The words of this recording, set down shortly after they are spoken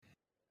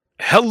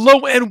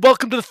Hello and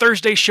welcome to the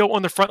Thursday show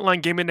on the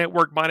Frontline Gaming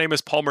Network. My name is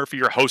Paul Murphy,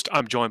 your host.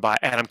 I'm joined by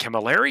Adam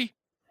Camilleri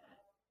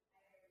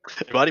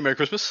Everybody, Merry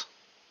Christmas.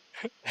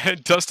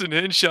 and Dustin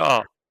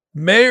Henshaw.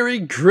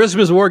 Merry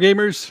Christmas,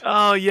 Wargamers.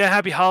 Oh, yeah,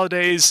 happy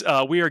holidays.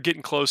 We are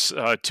getting close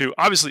to,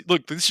 obviously,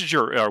 look, this is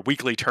your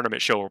weekly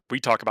tournament show where we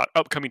talk about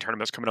upcoming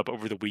tournaments coming up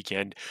over the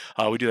weekend.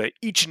 We do that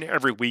each and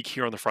every week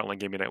here on the Frontline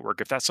Gaming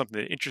Network. If that's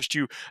something that interests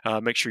you,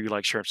 make sure you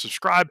like, share, and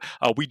subscribe.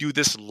 We do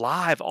this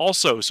live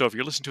also, so if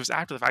you're listening to us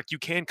after the fact, you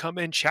can come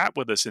and chat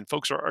with us. And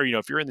folks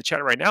if you're in the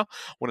chat right now,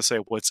 I want to say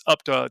what's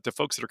up to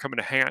folks that are coming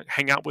to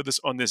hang out with us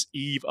on this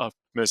eve of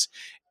Christmas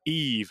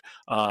Eve.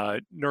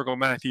 Nurgle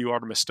Matthew,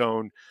 Artemis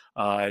Stone,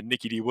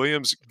 Nikki D.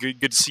 Williams,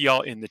 good to see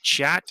y'all in the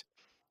chat.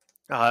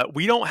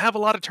 We don't have a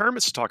lot of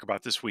tournaments to talk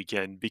about this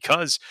weekend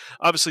because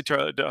obviously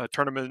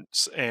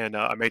tournaments and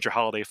a major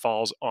holiday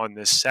falls on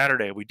this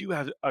Saturday. We do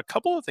have a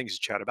couple of things to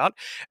chat about,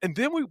 and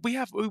then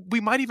we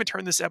might even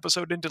turn this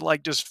episode into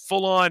like just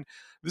full on.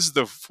 This is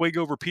the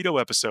Fuego Rapido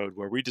episode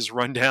where we just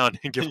run down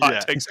and give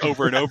hot takes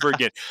over and over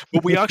again.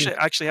 But we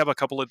actually have a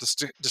couple of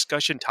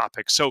discussion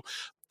topics. So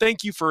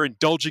thank you for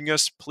indulging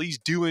us. Please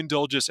do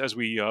indulge us as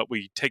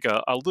we take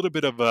a little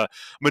bit of a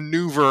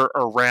maneuver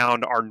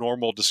around our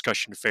normal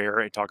discussion fare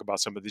and talk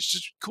about some of this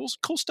just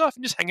cool stuff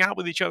and just hang out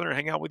with each other and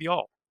hang out with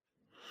y'all.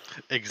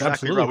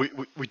 Exactly Absolutely.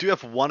 right. We do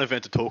have one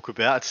event to talk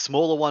about. It's a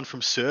smaller one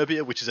from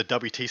Serbia, which is a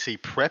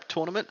WTC prep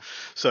tournament.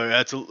 So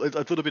it's a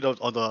little bit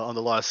on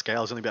the lighter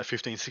scale. There's only about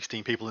 15,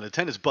 16 people in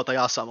attendance, but they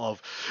are some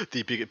of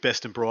the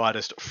best and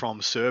brightest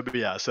from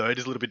Serbia. So it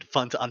is a little bit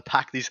fun to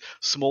unpack these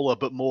smaller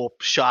but more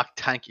Shark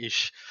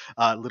Tank-ish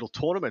little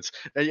tournaments.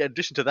 And in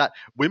addition to that,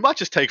 we might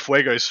just take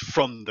Fuegos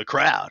from the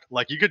crowd.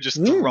 Like you could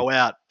just throw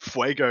out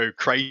Fuego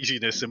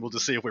craziness and we'll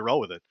just see if we roll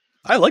with it.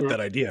 I like that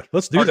idea.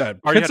 Let's do that.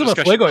 already Get had some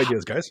discussion. Fuego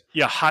ideas, guys.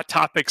 Yeah, hot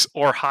topics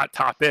or hot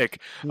topic.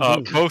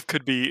 Both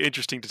could be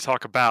interesting to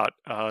talk about.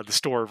 The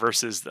store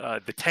versus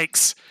the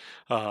takes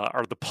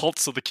or the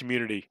pulse of the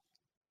community.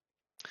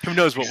 Who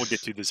knows what we'll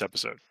get to this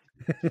episode?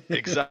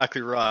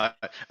 Exactly right.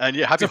 And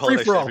yeah, happy It's a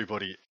holidays to free-for-all.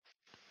 everybody.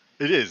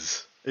 It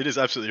is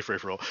absolutely a free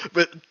for all.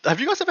 But have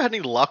you guys ever had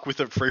any luck with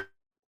a free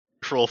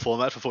for all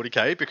format for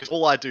 40k? Because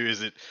all I do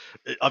is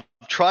I've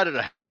tried it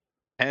a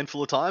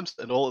handful of times,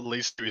 and all it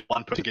leads to is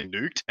one person getting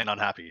nuked and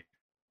unhappy.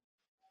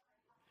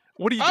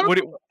 What do you?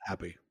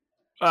 Happy.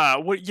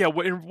 What? Yeah.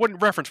 What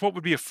reference? What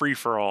would be a free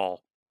for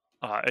all?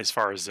 As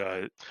far as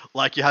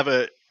Like you have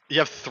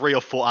 3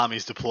 or 4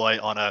 armies deploy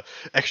on a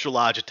extra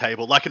larger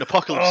table, like an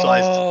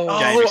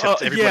apocalypse-sized game,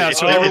 except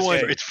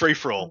everybody. It's free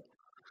for all.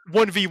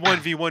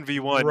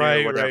 1v1v1v1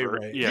 Right, or whatever.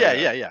 right.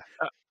 Yeah.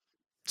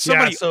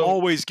 Somebody so-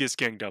 always gets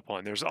ganged up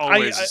on. There's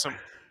always some.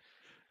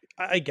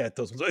 I get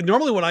those ones.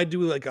 Normally, when I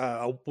do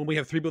when we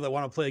have 3 people that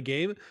want to play a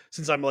game,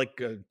 since I'm like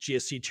a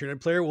GSC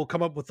tournament player, we'll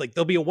come up with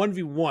there'll be a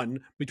 1v1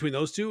 between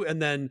those two,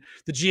 and then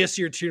the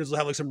GSC or tuners will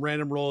have like some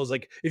random rolls,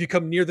 like if you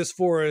come near this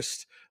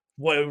forest,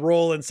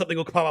 roll and something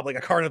will pop up, like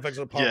a Carnifex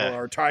will pop up,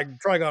 or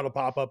Trigon will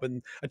pop up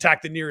and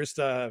attack the nearest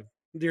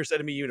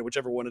enemy unit,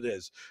 whichever one it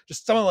is.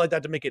 Just something like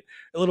that to make it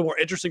a little more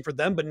interesting for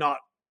them, but not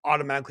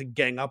automatically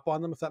gang up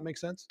on them, if that makes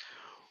sense.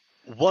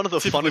 One of the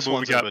funnest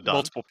ones I've ever done.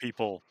 Multiple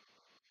people.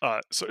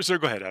 So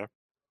go ahead, Adam.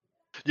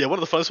 Yeah, one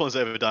of the funnest ones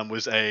I've ever done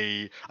was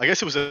I guess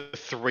it was a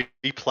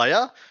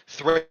 3-player,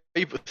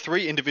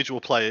 three individual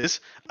players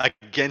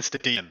against a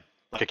DM,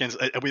 like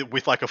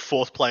with like a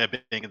 4th player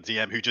being a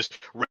DM who just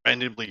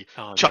randomly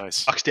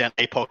chucks down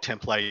APOC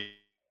template.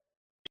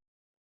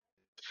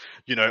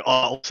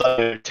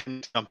 Also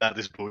 10 jump out of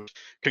this bush.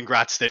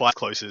 Congrats, they're 5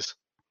 closest.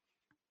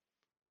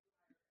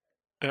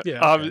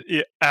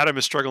 Adam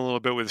is struggling a little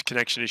bit with his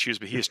connection issues,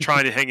 but he is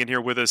trying to hang in here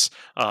with us.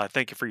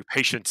 Thank you for your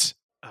patience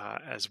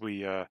as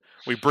we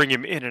bring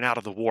him in and out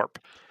of the warp.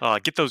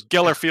 Get those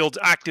Geller fields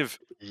active,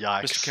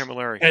 Yikes. Mr.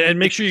 Camilleri. And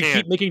make sure you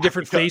keep making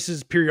different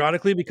faces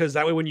periodically, because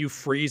that way when you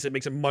freeze, it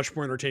makes it much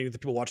more entertaining to the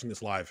people watching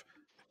this live.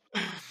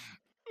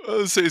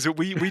 We'll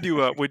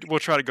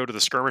try to go to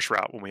the skirmish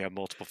route when we have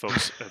multiple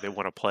folks that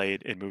want to play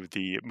it and move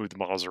the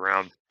models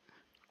around.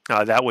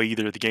 That way,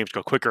 either the games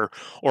go quicker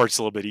or it's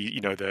a little bit,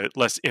 the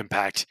less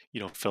impact.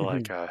 You don't feel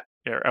like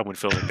everyone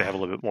feels like they have a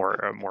little bit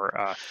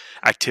more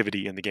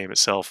activity in the game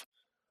itself.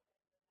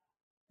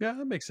 Yeah,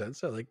 that makes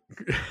sense. I like.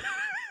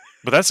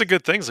 But that's a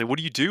good thing. It's like, what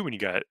do you do when you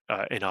got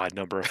an odd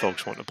number of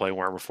folks wanting to play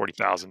Warhammer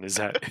 40,000? Is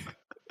that?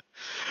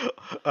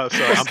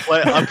 Sorry,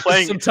 I'm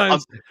playing.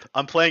 Sometimes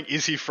I'm playing.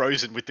 Is he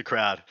frozen with the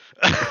crowd?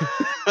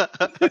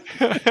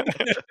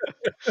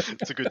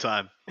 It's a good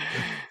time.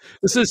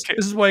 This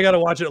is why you got to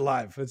watch it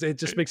live. It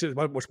just makes it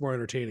much more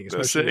entertaining.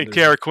 And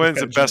Kara Quinn's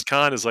the best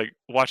con is like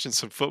watching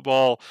some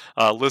football,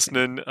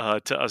 listening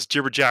to us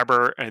jibber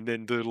jabber, and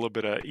then do a little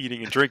bit of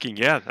eating and drinking.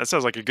 Yeah, that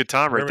sounds like a good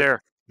time right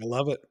there. I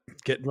love it.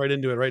 Getting right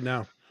into it right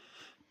now.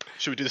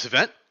 Should we do this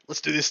event? Let's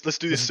do this. Let's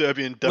do this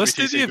Serbian WTC. Let's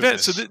do the event.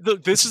 So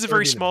this is a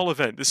very small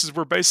event. This is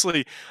where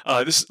basically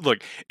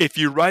look, if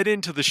you write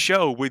into the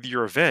show with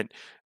your event,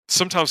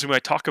 sometimes we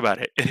might talk about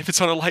it. And if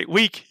it's on a light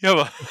week, you have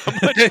a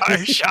much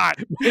higher shot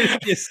a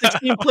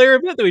 16-player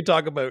event that we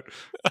talk about.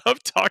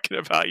 of talking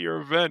about your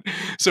event.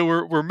 So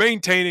we're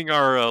maintaining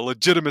our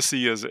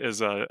legitimacy as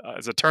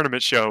a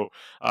tournament show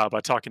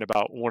by talking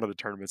about one of the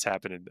tournaments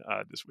happening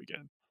this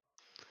weekend.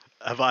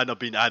 Have I not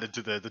been added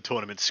to the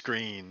tournament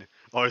screen,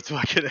 or do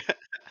I get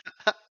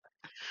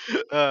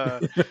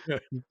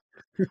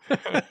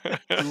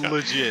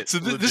legit? So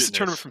this is a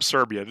tournament legitness. from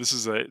Serbia. This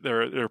is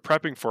they're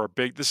prepping for a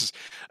big. This is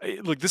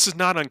look. This is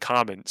not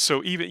uncommon.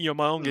 So even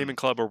my own Mm, gaming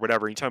club or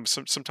whatever. Anytime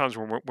sometimes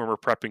when we're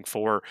prepping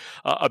for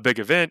a big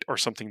event or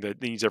something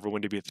that needs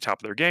everyone to be at the top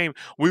of their game,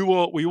 we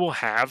will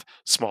have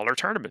smaller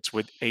tournaments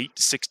with 8,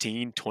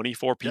 16,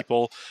 24 Yep.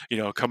 people.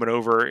 Coming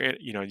over. And,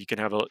 you can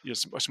have a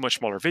much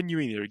smaller venue,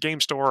 either a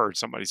game store or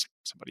somebody's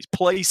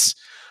place.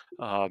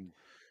 Um,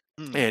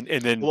 Mm.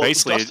 and then Well,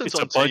 basically Dustin's it's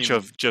a on bunch team.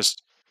 of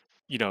just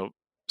you know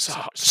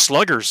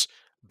sluggers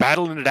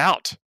battling it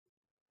out.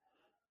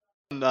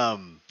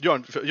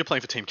 You're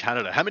playing for Team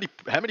Canada. How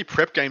many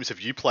prep games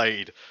have you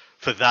played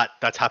for that?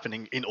 That's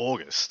happening in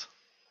August.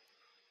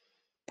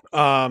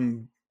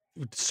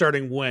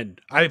 Starting when?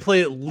 I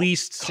play at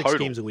least 6 Total.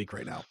 games a week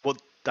right now. Well,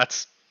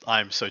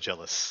 I'm so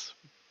jealous.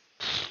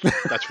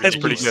 That's That's pretty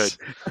ridiculous.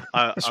 good.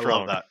 I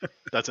Strong. love that.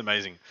 That's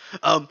amazing.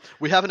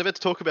 We have an event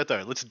to talk about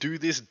though. Let's do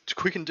this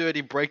quick and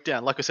dirty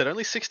breakdown. Like I said,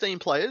 only 16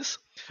 players,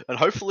 and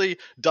hopefully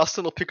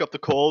Dustin will pick up the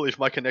call if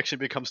my connection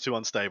becomes too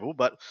unstable.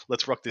 But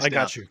let's rock this I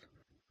down. got you.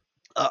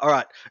 All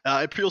right.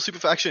 Imperial Super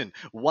Faction,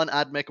 1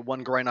 AdMech,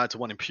 1 Grey Knights,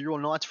 1 Imperial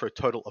Knights for a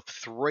total of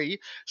 3.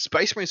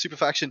 Space Marine Super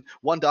Faction,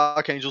 1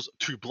 Dark Angels,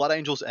 2 Blood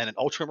Angels, and an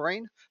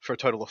Ultramarine for a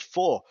total of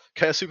 4.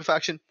 Chaos Super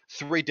Faction,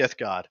 3 Death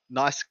Guard.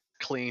 Nice,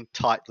 clean,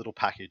 tight little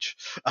package.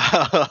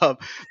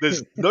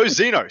 There's no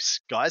Xenos,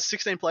 guys.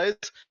 16 players.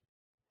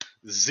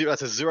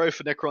 That's a 0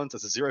 for Necrons.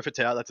 That's a 0 for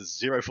Tau. That's a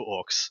 0 for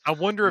Orcs. I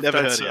wonder if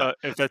Never that's heard of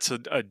if that's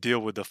a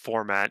deal with the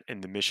format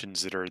and the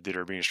missions that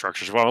are being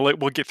structured. Well,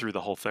 we'll get through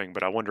the whole thing,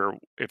 but I wonder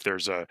if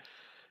there's a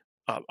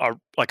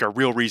like a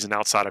real reason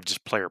outside of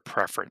just player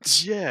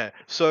preference. Yeah,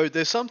 so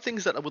there's some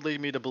things that would lead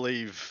me to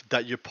believe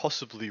that you're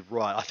possibly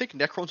right. I think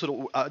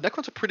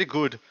Necrons are pretty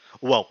good.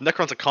 Well,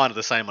 Necrons are kind of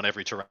the same on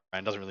every terrain.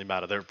 Doesn't really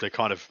matter. They're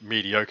kind of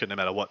mediocre no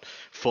matter what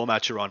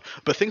format you're on.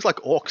 But things like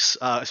Orcs,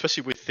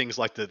 especially with things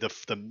like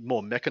the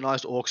more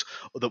mechanized Orcs,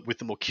 with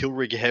the more kill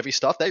rig heavy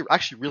stuff, they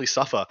actually really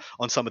suffer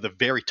on some of the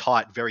very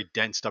tight, very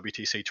dense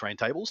WTC terrain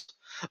tables.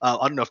 I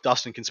don't know if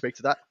Dustin can speak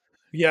to that.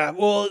 Yeah,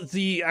 well,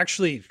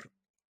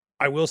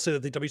 I will say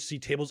that the WC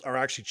tables are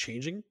actually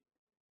changing,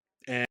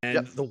 and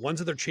Yep. the ones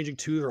that they're changing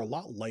to are a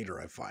lot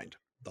lighter. I find,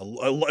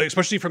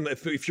 especially from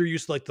if you're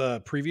used to like the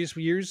previous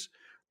years,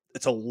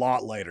 it's a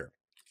lot lighter,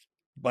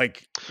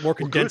 like more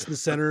condensed in the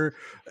center.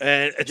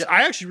 And it's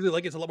I actually really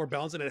like it. It's a lot more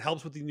balanced, and it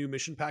helps with the new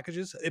mission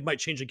packages. It might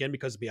change again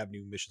because we have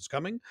new missions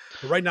coming,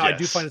 but right now I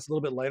do find it's a little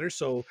bit lighter.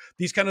 So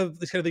these kind of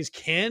things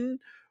can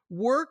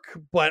work,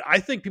 but I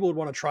think people would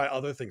want to try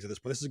other things at this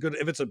point. This is good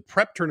if it's a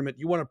prep tournament.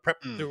 You want to prep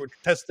to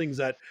test things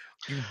that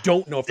you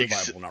don't know if they're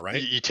viable or not,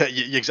 right?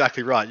 You're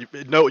exactly right. You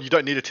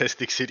don't need to test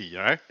Thick City.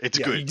 It's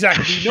good.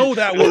 Exactly. You know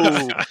that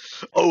one.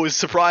 Oh, it's a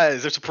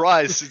surprise! It's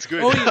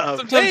good.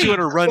 Sometimes you want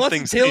to run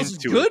things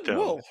into good. it,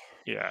 though. Whoa.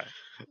 Yeah.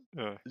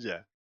 Yeah.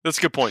 That's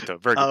a good point, though.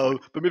 Very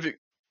good point. But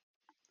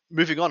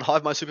moving on,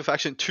 Hive Mind Super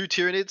Faction, 2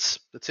 Tyranids.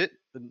 That's it.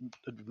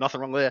 Nothing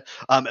wrong there.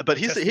 But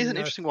here's an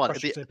interesting one.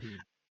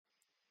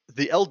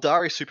 The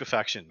Eldari Super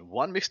Faction,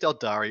 1 mixed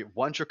Eldari,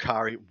 1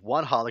 Drakari,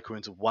 1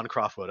 Harlequins, 1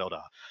 Craftworld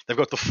Eldar. They've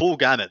got the full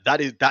gamut.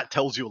 That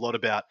tells you a lot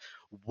about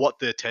what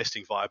they're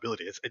testing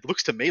viability. It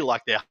looks to me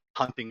like they're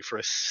hunting for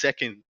a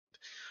second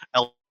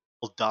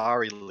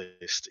Eldari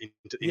list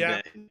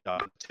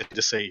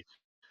to see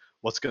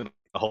what's going to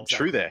hold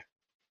true there.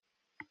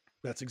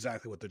 That's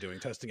exactly what they're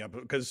doing, testing up,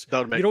 because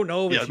you don't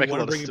know if you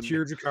want to bring a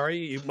pure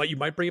Drakari. You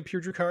might bring a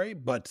pure Drakari,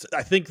 but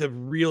I think the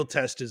real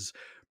test is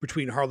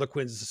between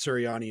Harlequins,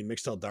 Suriani, and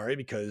mixed Eldari,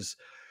 because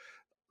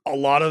a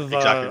lot of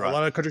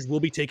countries will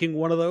be taking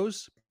one of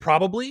those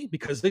probably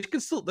because they're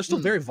still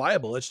very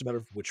viable. It's just a matter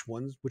of which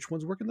one's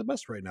working the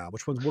best right now,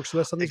 which one's works the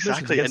best on these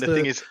missions. And the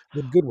thing is,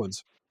 the good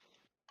ones.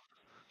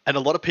 And a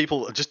lot of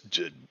people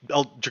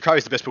Drakari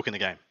is the best book in the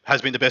game.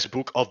 Has been the best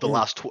book of the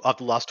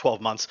last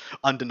 12 months.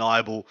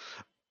 Undeniable.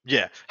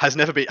 Yeah, has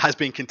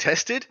been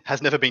contested,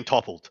 has never been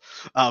toppled.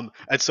 And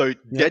so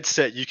dead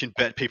set, you can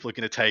bet people are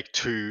going to take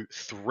 2,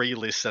 3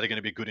 lists that are going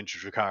to be good in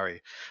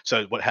Drakari.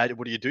 So what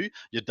do you do?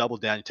 You double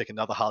down, you take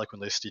another Harlequin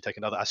list, you take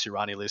another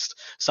Asuryani list,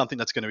 something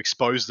that's going to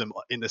expose them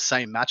in the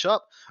same matchup,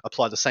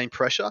 apply the same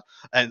pressure,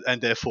 and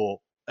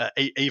therefore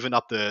even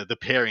up the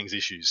pairings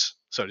issues,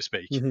 so to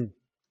speak. Mm-hmm.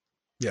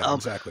 Yeah,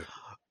 exactly.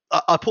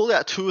 I pulled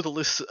out 2 of the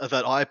lists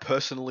that I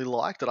personally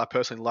like the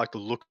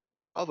look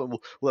of, and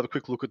we'll have a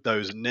quick look at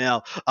those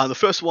now. The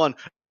first one,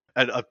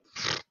 and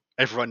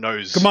everyone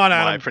knows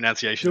my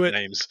pronunciation of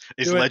names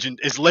is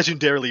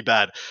legendarily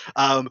bad.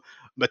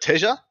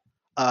 Mateja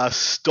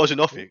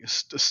Stojanovic.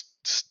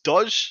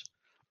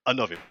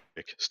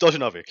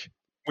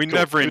 We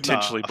never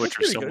intentionally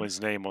butcher someone's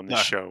name on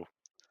this show.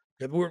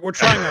 We're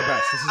trying our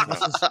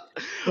best.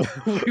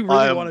 We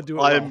really want to do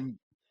it well. I'm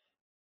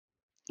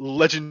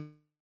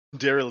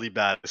legendarily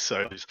bad at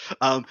solos.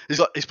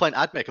 He's playing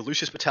Admech, a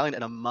Lucius Battalion,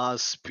 and a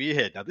Mars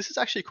Spearhead. Now, this is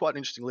actually quite an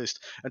interesting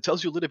list and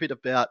tells you a little bit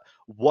about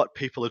what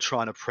people are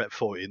trying to prep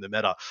for in the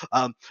meta.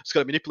 It's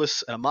got a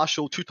Manipulus and a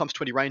Marshal,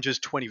 2x20 Rangers,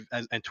 20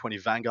 and 20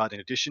 Vanguard in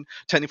addition,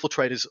 10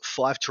 Infiltrators,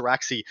 5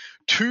 Taraxi,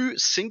 2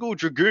 single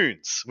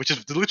Dragoons, which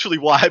is literally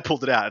why I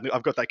pulled it out. And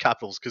I've got that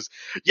capitals because,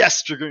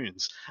 yes,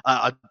 Dragoons.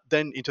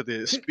 Then into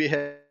the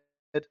Spearhead.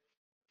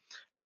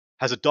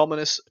 Has a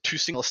Dominus, 2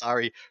 single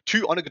Asari,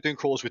 2 Onagadun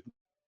Crawlers with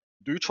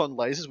neutron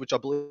lasers, which I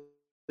believe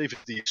is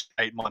the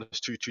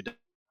 8-2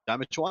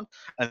 damage one,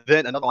 and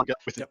then another one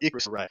with an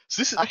Icarus array.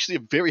 So this is actually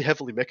a very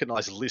heavily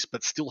mechanized list,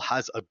 but still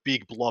has a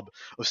big blob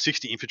of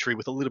 60 infantry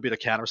with a little bit of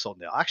counter assault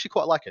now. I actually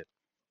quite like it.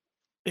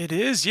 It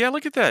is, yeah.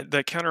 Look at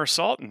that counter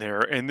assault in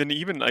there, and then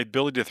even the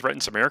ability to threaten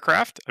some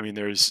aircraft. I mean,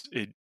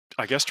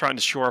 I guess trying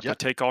to shore up a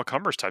take all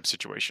comers type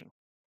situation.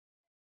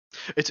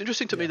 It's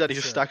interesting to me that he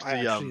stacked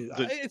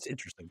it's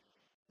interesting.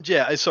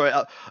 Yeah, sorry.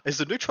 Is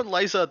the neutron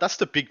laser? That's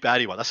the big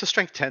baddie one. That's the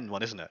strength 10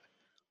 one, isn't it?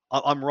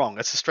 I'm wrong.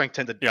 That's the strength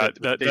 10, the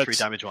D3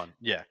 damage one.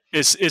 Yeah.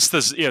 It's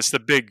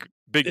the big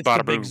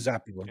bada boom.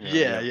 Zappy one.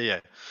 Yeah.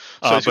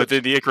 So but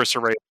the Icarus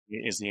array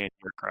is the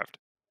anti-aircraft.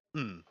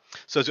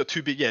 So it's got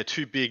two big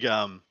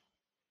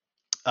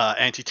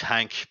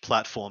anti-tank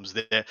platforms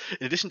there.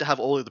 In addition to have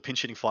all of the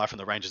pinch-hitting fire from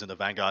the Rangers and the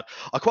Vanguard,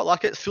 I quite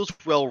like it. It feels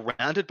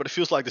well-rounded, but it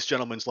feels like this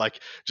gentleman's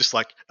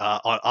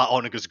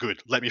Onaga's good.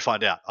 Let me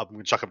find out. I'm going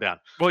to chuck him down.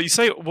 Well, you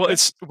say,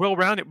 it's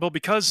well-rounded. Well,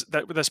 because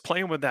that's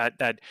playing with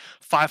that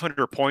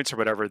 500 points or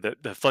whatever,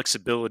 the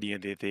flexibility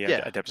and the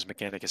Adeptus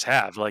Mechanicus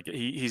have. Like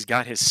he's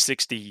got his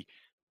 60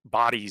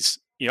 bodies.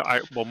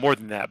 More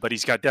than that, but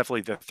he's got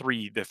definitely the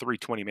three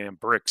 20-man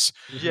bricks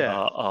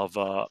of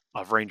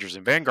Rangers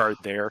and Vanguard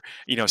there.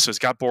 So he's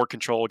got board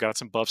control, got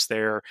some buffs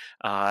there,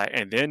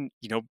 and then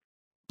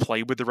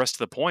play with the rest of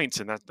the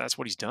points, and that's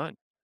what he's done.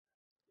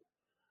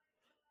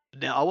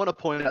 Now I want to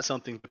point out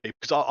something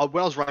because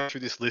when I was running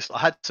through this list, I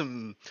had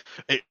some.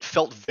 It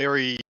felt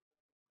very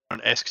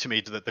esque to me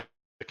to the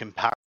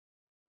comparison.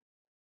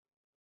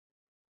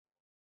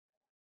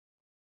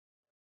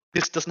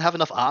 This doesn't have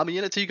enough army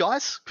in it to you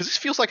guys? Because this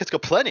feels like it's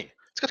got plenty.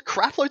 It's got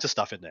crap loads of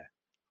stuff in there.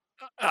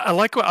 I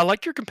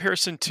like your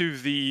comparison to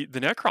the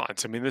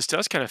Necrons. I mean, this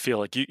does kind of feel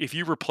like if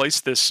you replace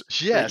this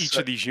each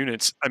of these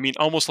units. I mean,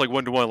 almost like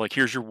 1-to-1. Like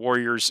here's your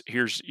warriors.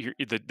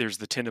 There's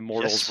the 10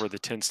 immortals where the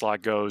 10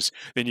 slot goes.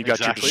 Then you got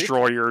your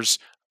destroyers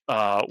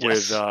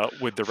with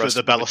the rest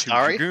of the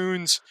Ballistari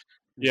dragoons.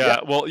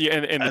 Yeah, well,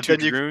 and the 2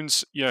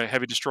 dragoons.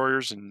 Heavy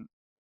destroyers and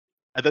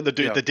then the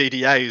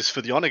DDAs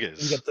for the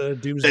Onagas. You got the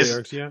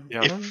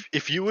Doomsday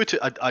If you were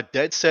to, I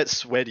dead set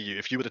swear to you,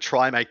 if you were to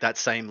try and make that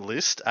same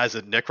list as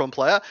a Necron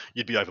player,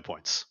 you'd be over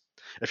points.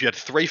 If you had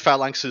 3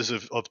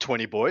 phalanxes of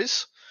 20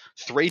 boys,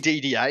 3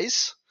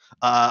 DDAs,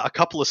 a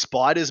couple of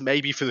spiders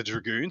maybe for the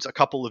dragoons, a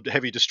couple of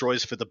heavy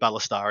destroyers for the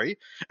Ballistari,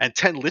 and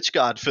 10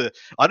 Lichguard for,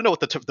 I don't know what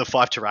the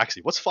 5 Taraxi.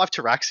 What's 5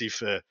 Taraxi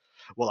for?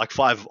 Well, like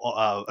 5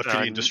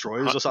 Ophidian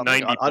destroyers or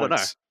something. I don't know.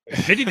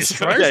 Ophidian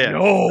destroyers?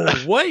 No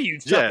way.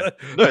 No,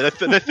 they're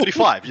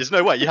 35. There's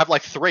no way. You have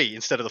like 3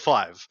 instead of the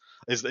 5.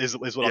 Is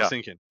what I'm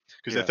thinking,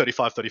 because they're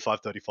 35,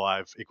 35,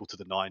 35 equal to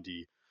the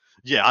 90.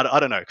 Yeah, I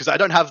don't know, because I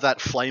don't have that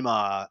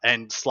flamer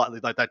and slightly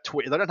like that.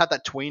 They don't have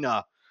that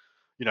tweener.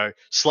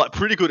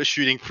 Pretty good at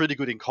shooting, pretty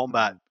good in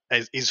combat.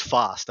 Is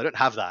fast. They don't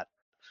have that.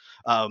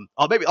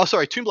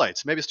 Sorry, Tomb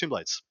Blades. Maybe it's Tomb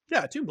Blades.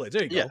 Yeah, Tomb Blades.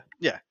 There you go.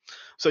 Yeah.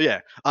 So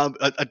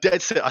a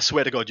dead set. I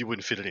swear to God, you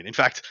wouldn't fit it in. In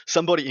fact,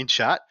 somebody in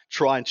chat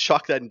try and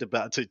chuck that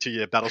into to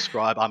your Battle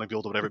Scribe, Army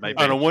Build, or whatever it may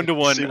be. On a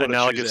 1-to-1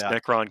 analogous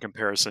Necron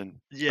comparison.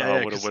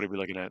 What are we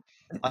looking at?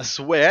 I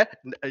swear,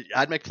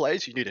 Admech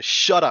players, you need to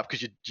shut up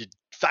because your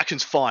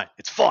faction's fine.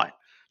 It's fine.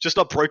 Just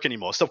not broke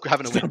anymore. Stop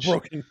having a whinge.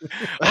 Broken.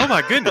 Oh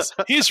my goodness,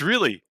 he's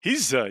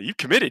you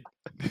committed.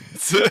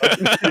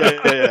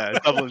 Yeah.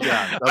 Doubling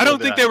down. I don't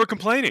think they were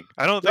complaining.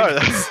 I don't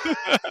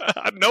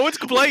think no one's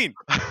complaining.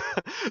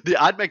 The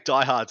Admech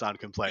diehards aren't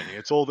complaining.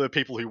 It's all the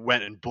people who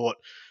went and bought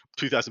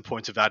 2,000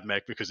 points of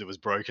Admech because it was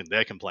broken.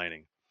 They're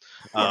complaining.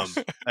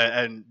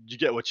 And you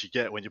get what you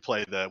get when you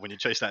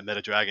chase that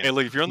meta dragon. Hey,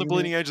 look, if you're on the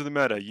bleeding edge of the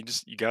meta, you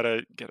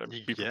gotta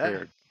be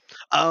prepared.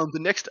 The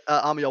next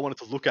army I wanted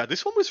to look at,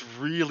 this one was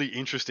really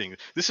interesting.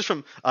 This is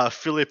from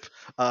Philip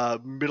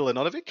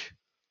Milanovic.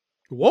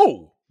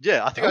 Whoa!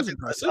 Yeah, I think I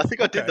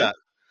did that.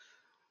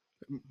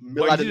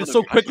 You did it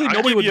so quickly,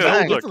 nobody would know.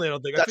 Definitely, I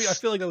don't think. I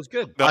feel like that was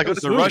good.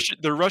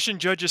 The Russian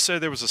judges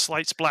said there was a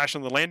slight splash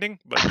on the landing,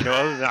 but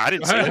other than that, I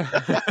didn't see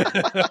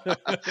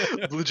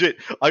it. Legit,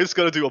 I just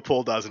got to do what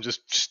Paul does and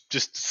just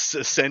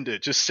send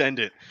it. Just send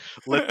it.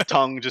 Let the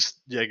tongue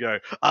go.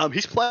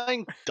 He's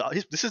playing.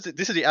 This is the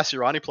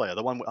Asuryani player.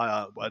 The one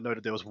I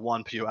noted there was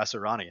one pure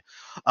Asuryani,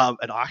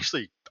 and I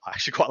actually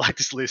quite like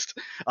this list.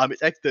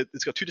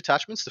 It's got 2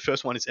 detachments. The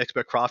first one is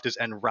Expert Crafters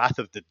and Wrath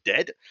of the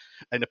Dead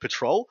in a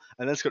patrol,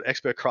 and then it's got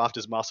Expert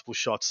Crafters Masterful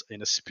Shots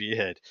in a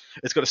Spearhead.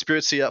 It's got a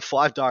Spirit Seer,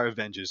 5 Dire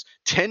Avengers,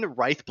 10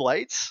 Wraith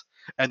Blades,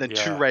 and then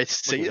 2 Wraith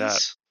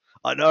Seers.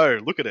 I know.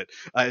 Look at it.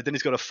 Then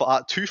he's got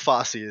two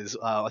Farseers.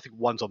 I think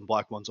one's on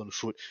bike, one's on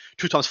foot.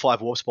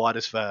 2x5 Warp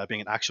Spiders for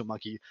being an action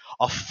monkey.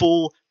 A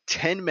full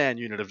 10-man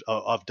unit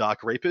of Dark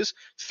Reapers,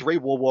 3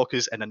 War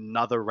Walkers, and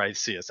another Wraith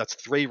Seers. That's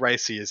 3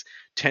 Wraith Seers,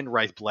 10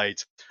 Wraith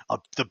Blades,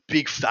 the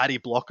big fatty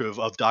block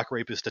of Dark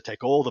Reapers to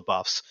take all the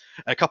buffs,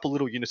 and a couple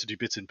little units to do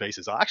bits and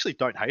pieces. I actually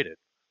don't hate it.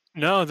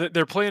 No,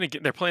 they're playing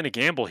a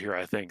gamble here.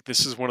 I think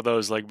this is one of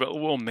those like,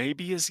 well,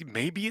 maybe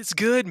it's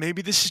good.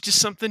 Maybe this is just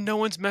something no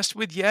one's messed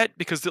with yet.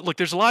 Because look,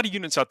 there's a lot of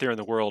units out there in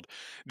the world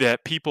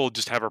that people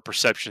just have a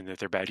perception that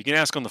they're bad. You can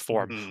ask on the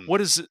forum, Mm.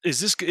 what is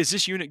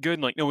this unit good?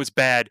 And like, no, it's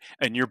bad,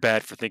 and you're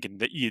bad for thinking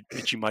that you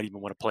might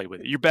even want to play with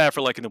it. You're bad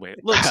for liking the way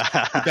it looks.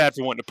 You're bad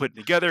for wanting to put it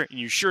together, and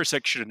you sure as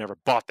heck should have never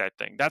bought that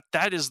thing.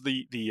 That is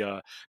the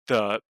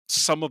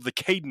some of the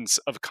cadence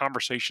of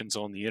conversations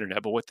on the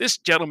internet. But what this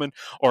gentleman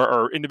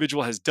or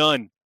individual has done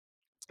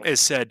is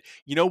said,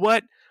 you know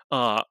what?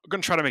 I'm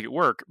going to try to make it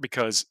work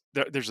because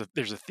there's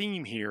a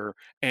theme here,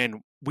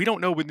 and we don't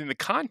know within the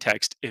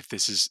context if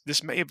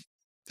this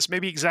may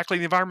be exactly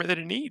the environment that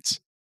it needs.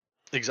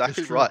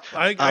 Exactly It's true. right.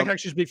 I can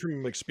actually speak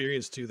from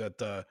experience too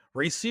that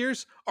Wraith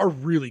Seers are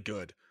really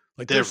good.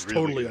 Like they're They're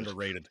really totally good.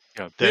 underrated.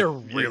 Yeah. They're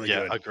really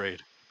yeah,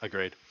 good. agreed.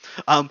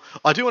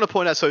 I do want to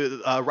point out,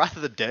 so Wrath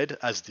of the Dead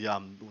as the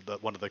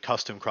one of the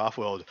custom craft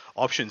world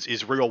options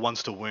is reroll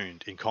 1s to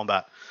wound in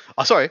combat.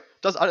 Sorry,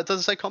 does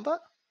it say combat?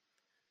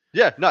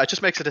 Yeah, no, it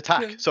just makes it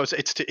attack. Yeah. So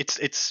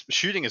it's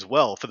shooting as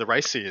well for the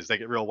Wraith Seers. They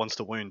get reroll 1s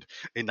to wound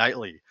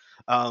innately.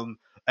 And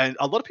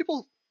a lot of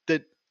people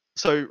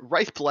so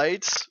Wraith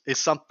Blades is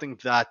something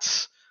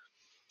that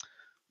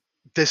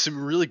there's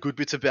some really good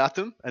bits about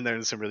them, and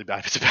there's some really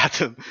bad bits about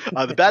them.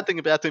 The bad thing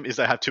about them is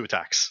they have 2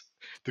 attacks.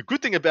 The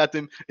good thing about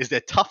them is they're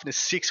toughness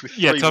 6 with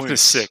 3 wounds.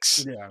 Toughness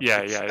 6.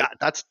 Yeah.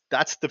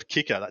 That's the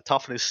kicker. That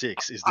toughness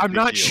 6 is the I'm big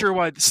not deal. sure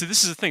why. So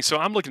this is the thing. So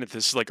I'm looking at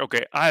this like,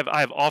 okay,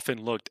 I've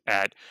often looked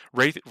at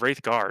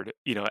Wraith Guard,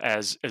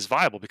 as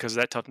viable because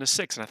of that toughness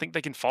 6, and I think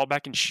they can fall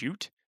back and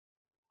shoot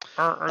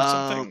or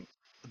something.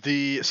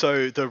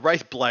 The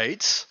Wraith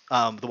Blades,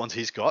 the ones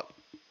he's got,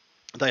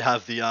 they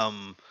have the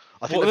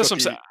I think Well, they've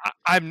that's what got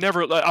I'm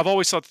saying. I've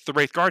always thought that the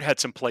Wraith Guard had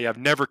some play. I've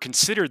never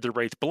considered the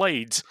Wraith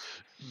Blades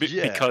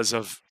Yeah. because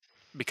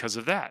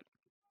of that.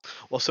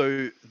 Well,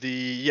 so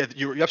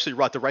you're absolutely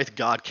right. The Wraith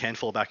Guard can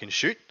fall back and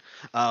shoot.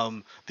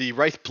 The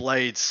Wraith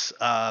Blades,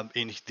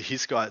 in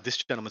this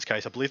gentleman's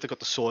case, I believe they've got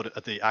the sword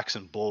at the axe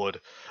and board,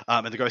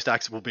 and the Ghost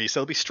Axe will be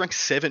strength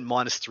 7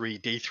 -3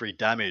 D3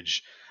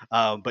 damage,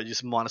 but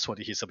just -1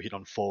 to hit, so hit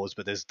on 4s.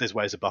 But there's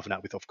ways of buffing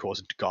out with, of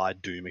course,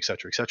 Guide, Doom,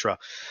 etc., etc.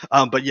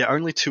 But yeah,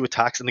 only 2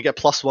 attacks, and they get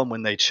 +1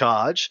 when they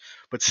charge.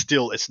 But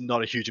still, it's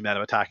not a huge amount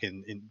of attack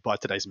in by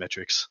today's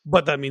metrics.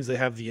 But that means they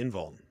have the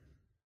invuln,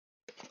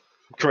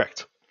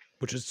 Correct.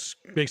 which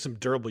makes them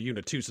durable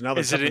unit too. So now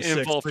they're Is it an toughness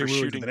 6, invul 3 for wounds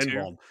shooting with an too?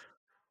 invuln.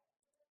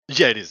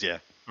 Yeah, it is. Yeah.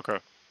 Okay.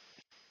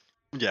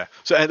 Yeah.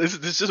 So and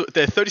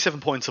they're 37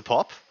 points a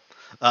pop.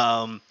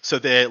 So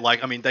they're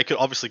like, I mean, they could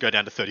obviously go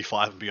down to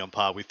 35 and be on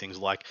par with things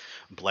like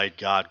Blade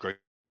Guard,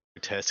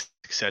 Grotesque,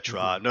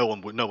 etc.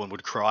 Mhm. No one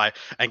would cry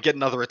and get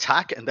another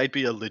attack, and they'd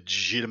be a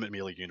legitimate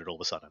melee unit all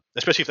of a sudden.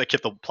 Especially if they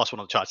kept the +1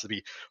 on the charge, there'd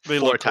be They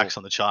 4 look attacks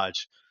cool. on the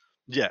charge.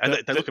 Yeah, and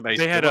they look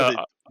amazing. They had They're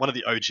one of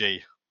the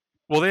OG.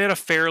 Well, they had a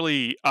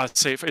fairly,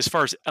 say, as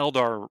far as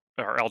Eldar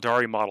or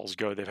Eldari models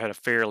go, they've had a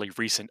fairly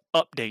recent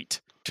update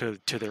to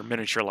their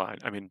miniature line.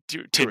 I mean,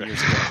 10 Correct.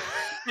 years ago.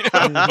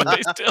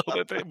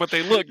 but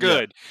they look Yeah.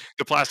 good.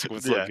 The plastic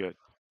ones Yeah. look good.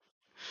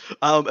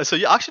 And so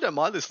yeah, I actually don't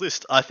mind this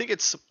list. I think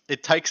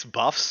it takes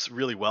buffs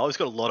really well. It's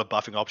got a lot of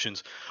buffing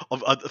options.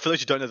 For those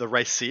who don't know, the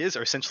Wraith Seers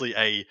are essentially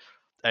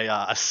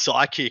a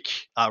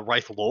psychic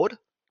Wraith Lord.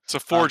 It's a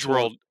Forge for-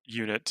 World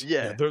unit.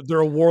 Yeah, Yeah, they're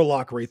a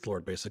warlock Wraith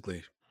Lord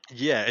basically.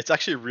 yeah, it's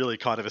actually really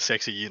kind of a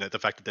sexy unit. The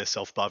fact that they're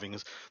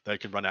self-buffing, they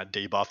can run out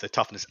debuff. They're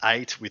toughness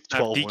 8 with Have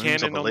 12 wounds, I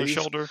D-cannon on the believe.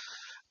 shoulder.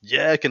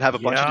 Yeah, it can have a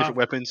bunch of Yeah. different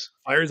weapons.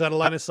 Fires out of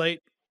line of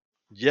sight.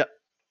 Yep,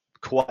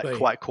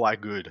 Hey.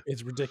 quite good.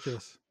 It's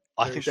ridiculous.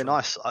 I Very think they're strong.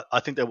 nice. I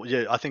think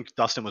I think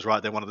Dustin was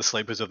right. They're one of the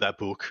sleepers of that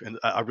book, and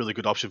a really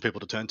good option for people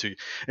to turn to.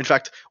 In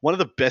fact, one of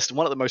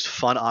the most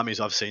fun armies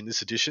I've seen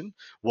this edition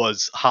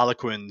was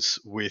Harlequins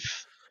with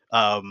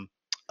a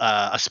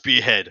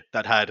spearhead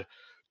that had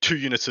 2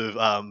 units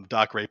of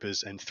Dark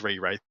Reapers and 3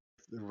 Wraith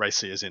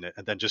Seers in it,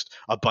 and then just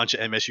a bunch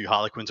of MSU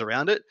Harlequins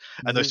around it.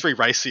 And those 3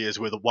 Wraith Seers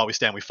were the While We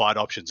Stand We Fight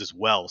options as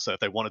well. So if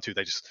they wanted to,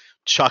 they just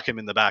chuck him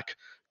in the back.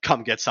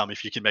 Come get some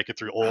if you can make it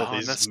through all Oh, and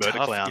these that's murder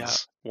tough.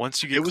 clowns. Yeah.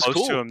 Once you It get was close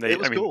cool. to them, It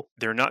was cool.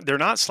 they're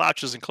not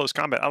slouches in close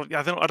combat. I don't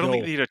think No.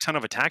 they need a ton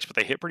of attacks, but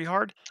they hit pretty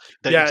hard.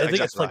 Yeah, I think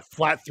Exactly it's like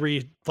flat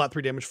three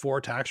damage, 4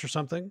 attacks or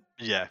something.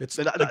 Yeah, It's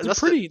and like that's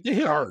the they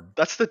hit hard.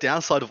 that's the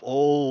downside of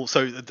all.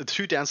 So the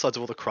two downsides of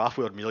all the craft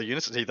world melee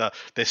units is either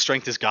their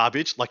strength is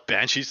garbage, like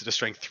banshees that are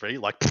strength 3,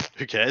 like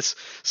who cares?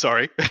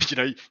 Sorry,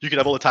 you can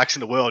have all attacks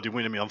in the world, you're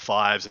winning me on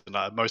 5s,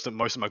 and most of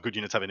my good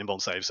units have an inborn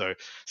save. So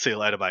see you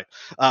later, mate.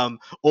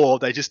 Or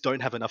they just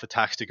don't have enough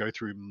attacks to go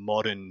through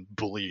modern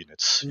bully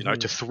units,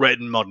 to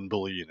threaten modern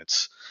bully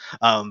units.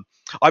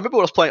 I remember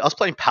when I was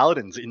playing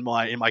paladins in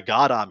my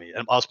guard army,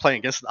 and I was playing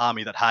against an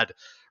army that had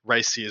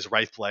Wraith Seers,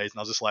 Wraith Blades, and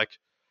I was just like,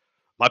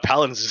 my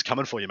paladins is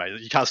coming for you, mate.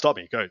 You can't stop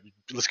me.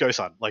 Let's go,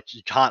 son. Like,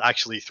 you can't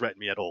actually threaten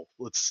me at all.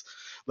 Let's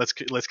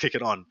kick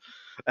it on.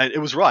 And it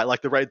was right.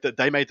 Like, the rate that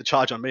they made the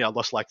charge on me, I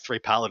lost like 3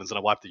 paladins and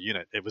I wiped the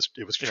unit. It was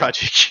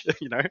tragic,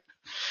 Yeah.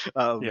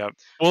 Well,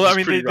 I was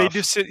mean, pretty they rough.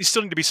 just you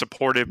still need to be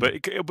supportive, but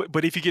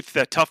if you get to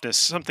that toughness,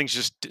 some things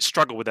just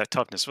struggle with that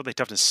toughness. What are they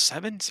toughness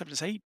 7,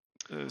 8?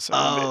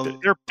 So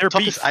they're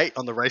Toughness beef. 8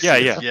 on the race. Yeah,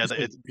 yeah.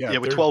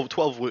 With they're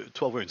 12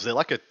 wounds.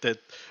 They're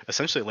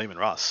essentially Lehman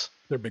Russ.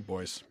 they're big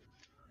boys.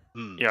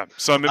 Yeah.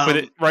 So I mean, but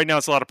Um, right now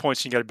it's a lot of points.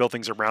 And you got to build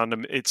things around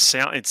them. It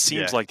seems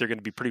Yeah. like they're going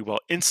to be pretty well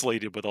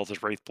insulated with all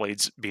those Wraith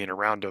Blades being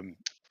around them.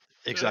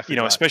 Exactly.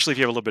 Right. Especially if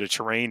you have a little bit of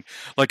terrain,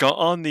 like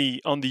on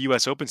the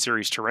U.S. Open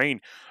Series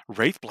terrain,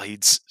 Wraith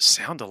Blades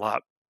sound a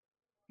lot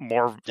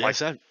more Yeah, like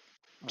sound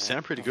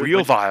pretty good.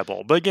 real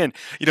viable. But again,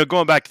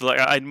 going back to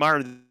I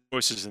admire the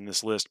choices in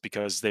this list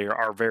because they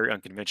are very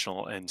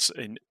unconventional.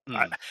 And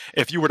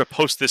if you were to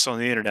post this on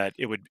the internet,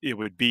 it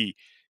would be,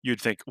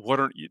 you'd think, what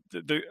are you,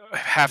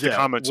 half the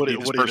comments would be,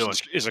 this person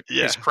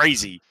is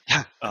crazy.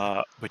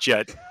 But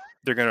yet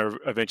they're going to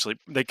eventually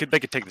they could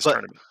take this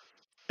tournament.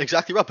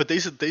 Exactly right. But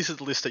these are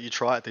the lists that you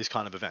try at these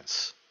kind of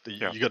events.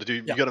 Yeah. You got to do.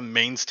 You got to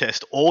means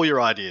test all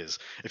your ideas.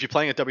 If you're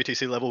playing at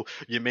WTC level,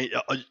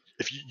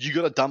 if you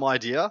got a dumb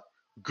idea,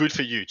 good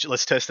for you.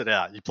 Let's test it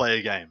out. You play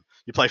a game.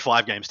 You play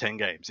 5 games, 10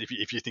 games.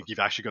 If you think you've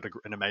actually got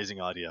an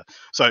amazing idea,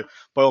 so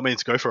by all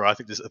means go for it. I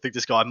think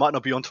this guy might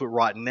not be onto it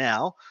right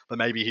now, but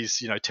maybe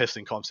he's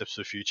testing concepts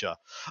for the future.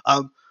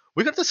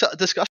 We got this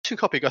discussion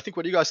topic. I think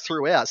what you guys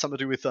threw out, something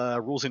to do with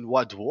rules in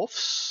White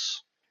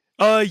Dwarfs.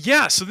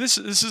 Yeah. So this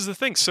is the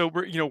thing. So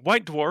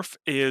White Dwarf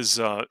is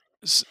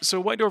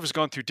so White Dwarf has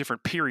gone through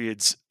different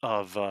periods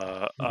of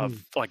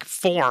like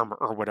form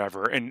or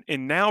whatever, and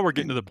now we're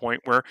getting to the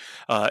point where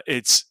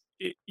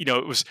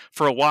it was,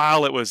 for a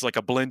while it was like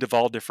a blend of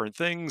all different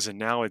things, and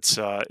now it's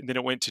and then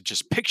it went to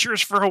just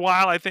pictures for a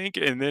while, I think,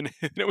 and then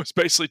it was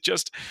basically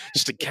just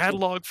a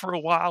catalog for a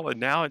while, and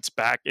now it's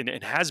back, and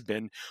it has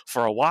been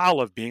for a while,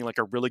 of being like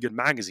a really good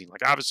magazine.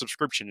 Like, I have a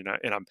subscription,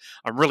 and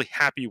I'm really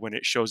happy when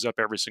it shows up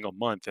every single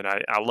month, and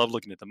I love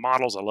looking at the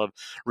models, I love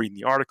reading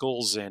the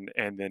articles, and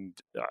then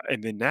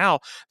now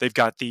they've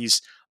got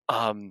these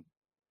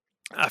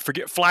I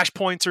forget,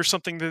 flashpoints or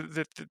something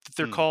that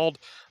they're called,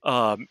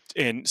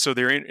 and so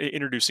they're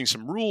introducing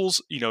some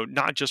rules,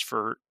 not just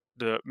for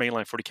the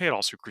mainline 40K,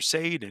 also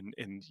Crusade,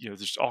 and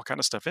there's all kind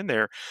of stuff in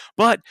there.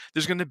 But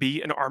there's going to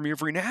be an Army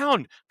of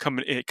Renown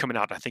coming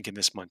out, I think, in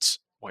this month's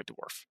White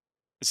Dwarf.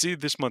 It's either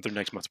this month or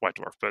next month's White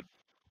Dwarf, but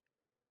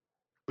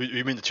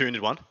You mean the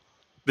Tyranid one?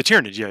 the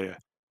Tyranid, yeah.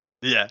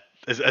 Yeah.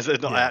 Is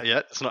it not out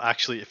yet? It's not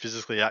actually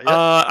physically out yet?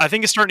 I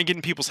think it's starting to get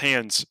in people's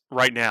hands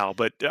right now,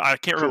 but I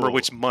can't remember Cool.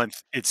 which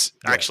month it's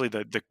actually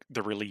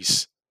the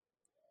release.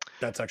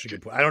 That's actually a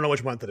good point. I don't know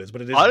which month it is,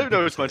 but it is. I don't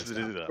know which month it is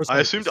either.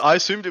 I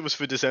assumed it was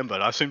for December.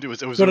 And I assumed it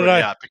was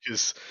already out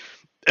because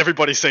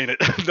everybody's seen it.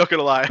 I'm not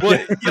gonna lie.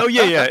 Well,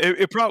 yeah.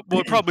 It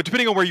probably,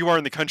 depending on where you are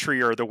in the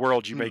country or the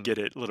world, you may get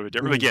it a little bit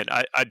different. Again,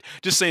 I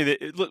just saying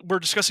that we're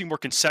discussing more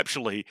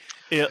conceptually,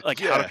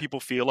 how do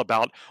people feel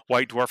about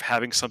White Dwarf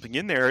having something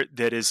in there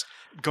that is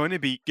going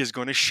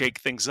to shake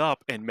things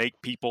up and make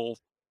people.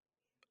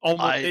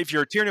 If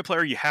you're a Tyranid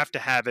player, you have to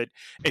have it.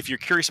 If you're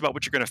curious about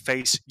what you're going to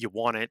face, you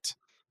want it.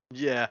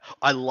 Yeah,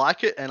 I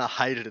like it and I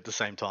hate it at the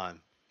same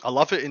time. I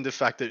love it in the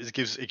fact that it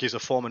gives a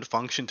form and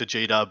function to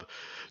GW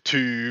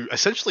to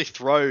essentially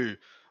throw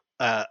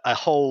a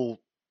whole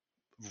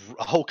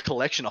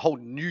collection, a whole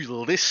new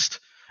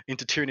list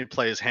into Tyranid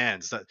players'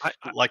 hands.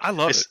 I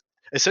love it.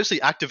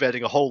 Essentially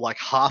activating a whole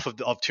half of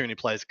Tyranid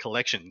players'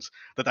 collections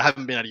that they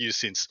haven't been able to use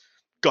since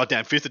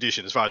goddamn 5th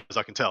edition, as far as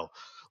I can tell.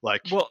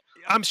 Well,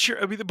 I'm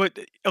sure. I mean, but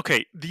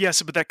okay,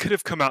 yes, but that could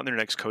have come out in their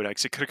next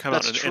codex. It could have come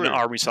out in an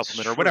Army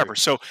supplement or whatever.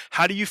 So,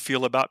 how do you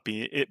feel about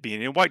being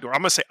in White Dwarf?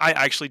 I'm gonna say I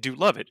actually do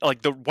love it.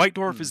 Like, the White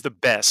Dwarf is the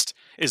best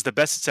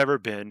it's ever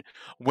been.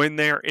 When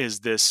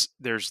there's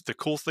the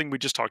cool thing we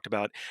just talked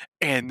about,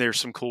 and there's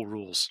some cool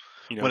rules.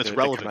 When it's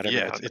relevant,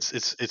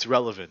 it's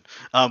relevant.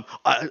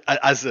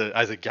 As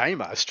a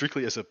gamer,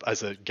 strictly as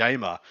a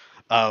gamer,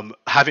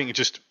 having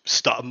just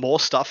more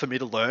stuff for me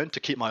to learn, to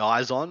keep my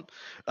eyes on,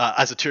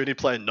 as a Tyranid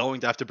player,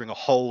 knowing they have to bring a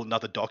whole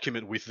another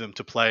document with them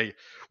to play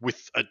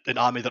with an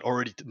army that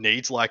already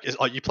needs,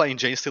 are you playing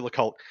Genestealer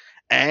Cult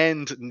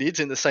and Nids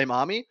in the same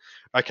army?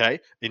 Okay,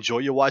 enjoy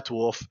your White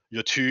Dwarf,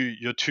 your two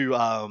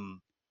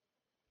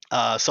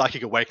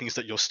Psychic Awakenings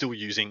that you're still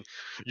using,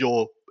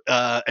 your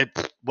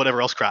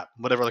whatever other crap,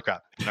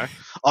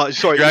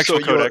 sorry, your actual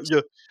codex.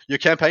 Your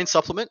campaign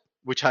supplement,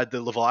 which had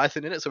the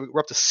Leviathan in it. So we're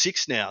up to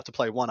 6 now to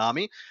play one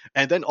army.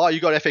 And then, you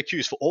got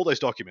FAQs for all those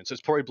documents. So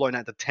it's probably blown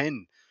out to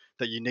 10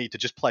 that you need to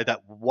just play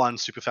that one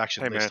super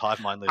faction Hey, list, man.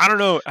 Hive Mind list. I don't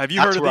know. Have you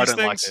heard That's of where I these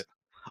don't like things? it.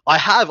 I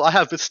have,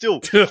 but still,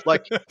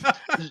 like,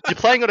 you're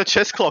playing on a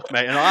chess clock,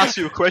 mate. And I ask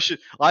you a question.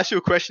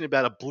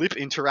 About a blip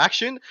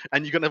interaction,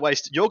 and you're gonna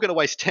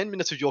waste 10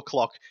 minutes of your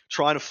clock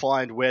trying to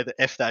find where the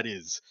f that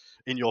is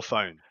in your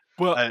phone.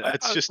 Well,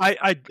 It's just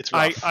it's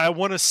I rough.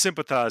 want to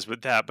sympathize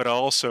with that, but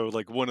also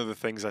like one of the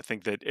things I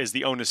think that is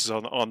the onus is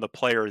on the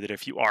player that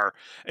if you are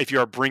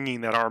bringing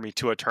that army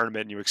to a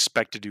tournament and you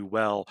expect to do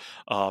well,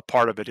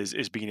 part of it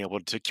is being able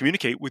to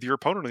communicate with your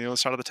opponent on the other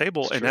side of the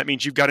table, It's and true. that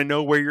means you've got to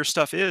know where your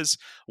stuff is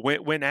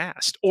when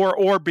asked,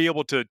 or be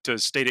able to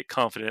state it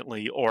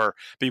confidently, or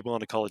be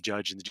willing to call a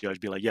judge and the judge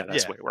be like, yeah,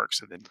 that's the way it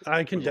works, and then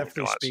I can we roll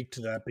definitely the dice. speak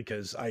to that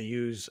because I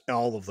use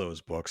all of those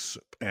books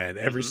and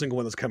every Mhm. single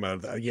one that's come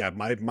out. Yeah,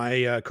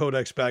 my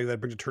codex bag that I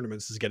bring to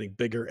tournaments is getting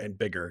bigger and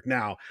bigger.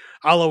 Now,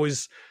 I'll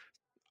always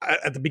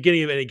at the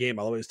beginning of any game,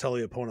 I'll always tell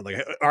the opponent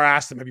like or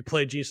ask them, "Have you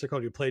played Genius Circle?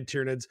 Have you played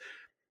Tyranids?"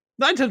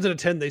 9 times out of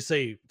 10, they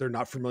say they're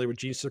not familiar with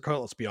Genius Circle.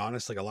 Let's be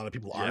honest, like a lot of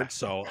people Yeah. aren't.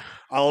 So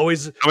I'll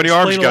always How many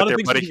arms explain you a got lot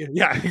there, of things. buddy?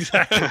 Yeah,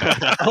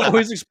 exactly. I'll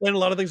always explain a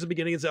lot of things at the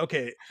beginning and say,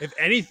 okay, if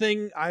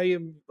anything I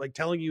am like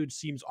telling you it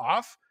seems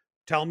off,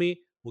 tell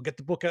me. We'll get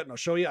the book out and I'll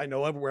show you. I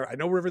know everywhere. I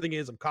know where everything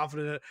is. I'm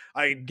confident in it.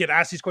 I get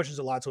asked these questions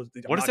a lot, so I'm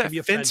What not does gonna that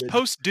be fence offended.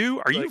 post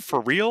do? Are you Like,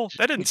 for real?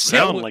 That didn't yeah,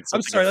 sound like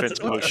I'm something sorry. a That's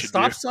fence post a should do.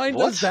 stop sign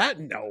What? does that?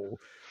 No.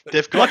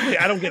 They've got Luckily,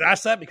 I don't get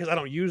asked that because I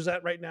don't use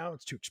that right now.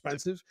 It's too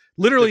expensive.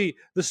 Literally,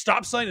 the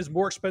stop sign is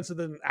more expensive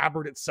than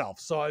Aberrant itself.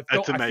 So I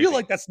That's feel amazing.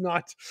 like that's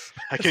not.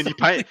 Can you something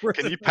paint? worth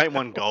Can it you right paint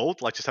one now.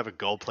 gold? Like just have a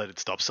gold-plated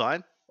stop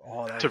sign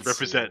Oh, that to is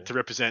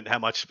represent how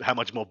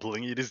much more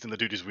blingy it is than the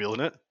dude who's wheeling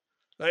it.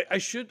 I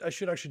should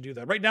actually do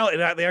that. Right now,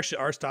 they actually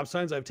are stop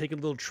signs. I've taken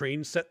little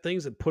train set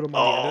things and put them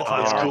on the end of it, so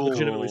that's they are cool.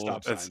 legitimately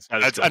stop That's, signs.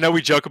 That is I know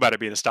we joke about it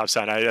being a stop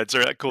sign. That's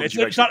cool. It's, that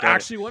you've it's not done it.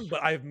 actually one,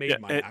 but I've made Yeah,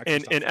 mine.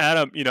 Actually and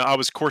Adam, I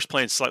was course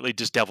playing slightly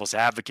just devil's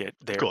advocate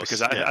there course,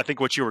 because yeah. I think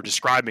what you were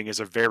describing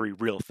is a very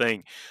real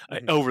thing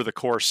Mhm. over the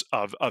course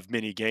of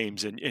many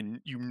games,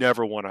 and you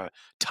never want to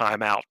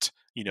time out,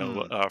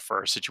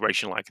 for a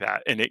situation like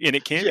that, and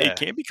it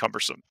can be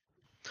cumbersome.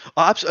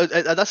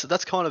 Absolutely,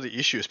 that's kind of the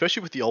issue,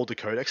 especially with the older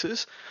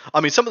codexes.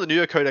 I mean, some of the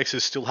newer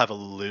codexes still have a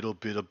little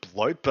bit of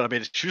bloat, but I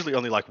mean, it's usually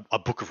only like a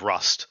book of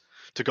Rust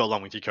to go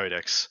along with your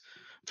codex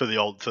for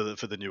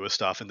the newer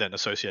stuff, and then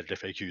associated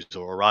FAQs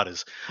or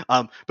erratas.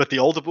 But the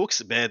older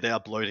books, man, they are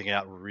bloating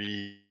out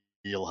real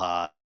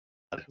hard,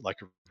 like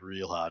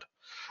real hard.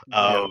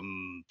 Yeah.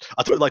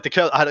 I thought like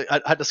I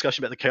had a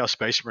discussion about the Chaos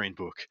Space Marine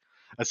book,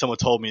 and someone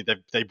told me that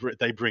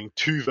they bring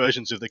 2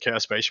 versions of the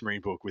Chaos Space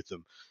Marine book with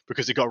them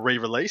because it got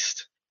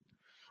re-released,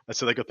 and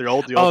so they got the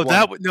old one,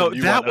 the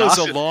new that one. was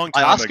a long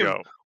I time asked him,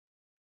 ago.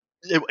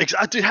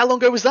 dude, how long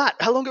ago was that?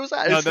 No,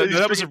 It's- he's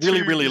that was a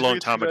bringing really he's long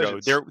bringing two time ago.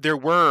 versions. There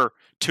were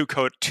two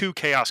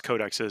chaos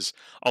codexes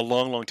a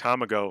long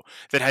time ago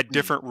that had Hmm.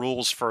 different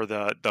rules for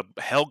the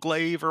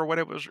Hellglaive or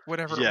whatever it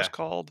was Yeah.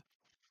 called.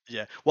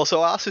 Yeah. Well,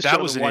 so I asked this That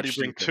was gentleman an why do you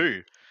bring interesting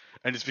thing. 2,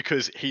 and it's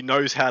because he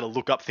knows how to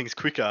look up things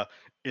quicker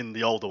in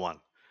the older one.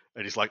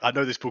 And he's like, I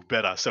know this book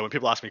better, so when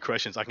people ask me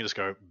questions, I can just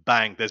go,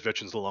 bang, there's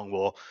Veterans of the Long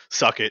War,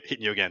 suck it,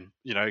 hitting you again,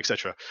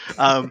 etc.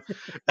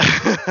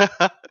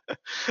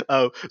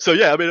 So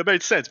yeah, I mean, it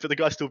made sense, but the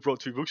guy still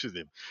brought 2 books with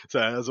him, so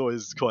that was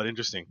always quite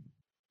interesting.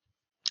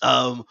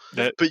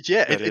 But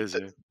yeah, That is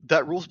it.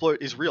 that rules bloat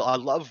is real. I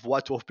love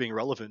White Dwarf being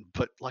relevant,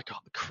 but like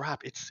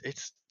crap, it's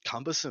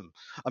cumbersome.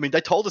 I mean, they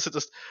told us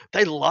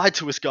they lied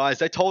to us, guys.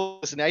 They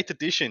told us in 8th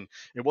edition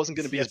it wasn't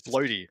going to be as Yes.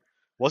 bloaty,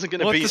 wasn't going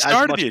to Well, at be the as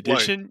start of much the bloat.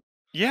 edition,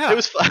 yeah, It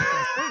was fun.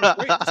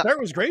 The start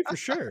was great for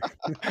sure.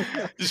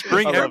 just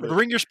I love it.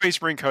 bring your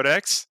Space Marine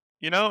Codex,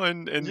 and Yeah,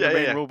 the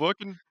main yeah. rule book,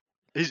 and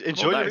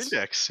Enjoy your dice.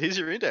 index. Here's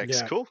your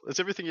index. Yeah. Cool. That's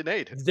everything you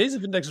need. The Days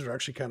of Indexes are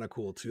actually kind of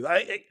cool too.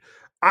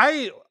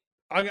 I'm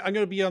going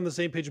to be on the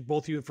same page with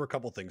both of you for a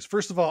couple things.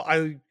 First of all,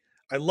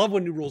 I love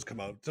when new rules come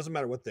out. It doesn't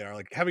matter what they are.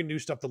 Like having new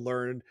stuff to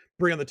learn,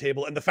 bring on the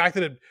table, and the fact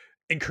that it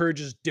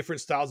encourages different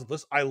styles of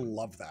lists. I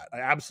love that. I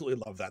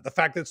absolutely love that. The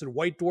fact that it's in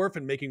White Dwarf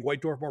and making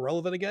White Dwarf more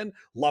relevant again,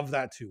 love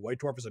that too. White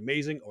Dwarf is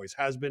amazing, always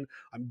has been.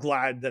 I'm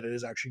glad that it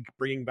is actually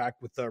bringing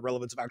back with the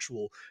relevance of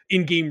actual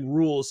in-game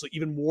rules, so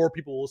even more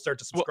people will start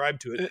to subscribe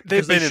to it.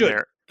 They've been in should.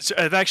 there. So,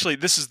 actually,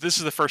 this is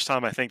the first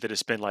time I think that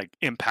it's been like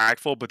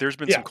impactful. But there's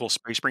been some cool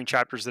Space Marine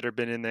chapters that have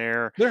been in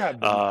there. There have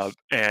been. Yes.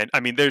 And I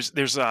mean, there's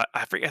I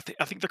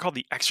think they're called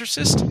the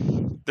Exorcist.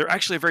 They're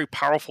actually a very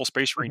powerful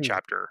Space Marine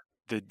chapter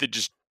that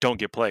just don't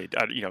get played.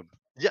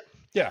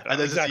 Yeah, And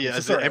there's exactly. the So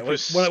sorry,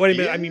 Empress what I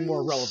mean, I mean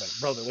more relevant,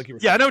 like you were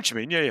saying. Yeah, I know what you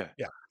mean. Yeah.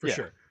 Yeah, for Yeah.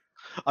 sure.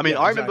 I mean, Yeah,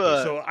 I exactly.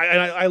 remember. So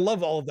I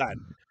love all of that.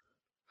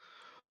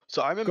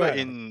 So I remember ahead,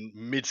 in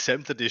mid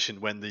 7th edition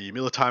when the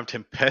Militarum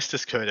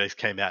Tempestus Codex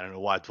came out in a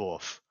White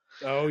Dwarf,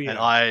 Oh yeah. and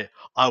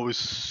I was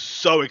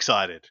so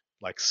excited,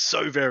 like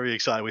so very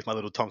excited with my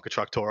little Tonka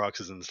truck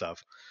Toroxes and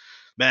stuff.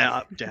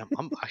 Man,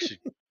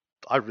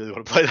 I'm I really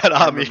want to play that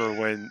I army. remember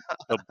when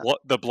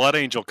the Blood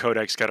Angel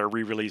Codex got a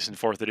re-release in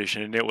 4th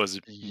edition, and it was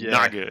Yeah.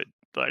 not good.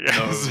 Like,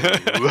 No.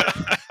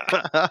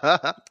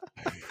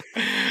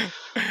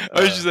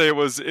 let's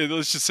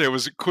just say it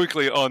was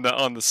quickly on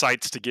the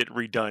sites to get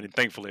redone, and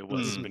thankfully it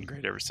was. It's been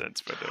great ever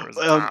since. But there was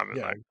a time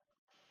Yeah.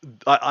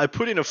 like, I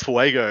put in a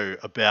Fuego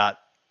about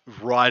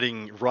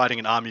writing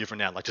an army of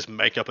renown, like just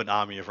make up an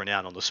army of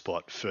renown on the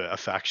spot for a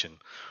faction.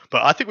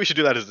 But I think we should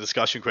do that as a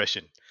discussion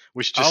question.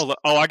 We should just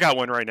I got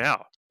one right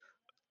now.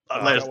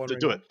 let us got one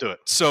do right it.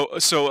 So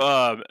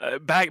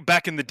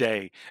back in the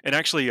day, and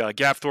actually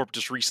Gav Thorpe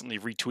just recently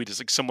retweeted. It's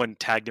like someone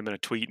tagged him in a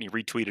tweet, and he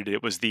retweeted it.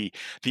 It was the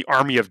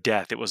Army of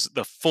Death. It was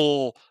the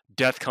full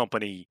Death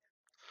Company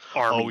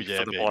army yeah,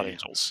 for the Blood baby.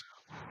 Angels.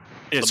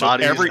 And The so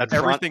Mahdi's at front.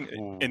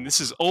 everything, and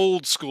this is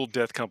old school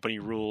Death Company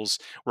rules,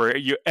 where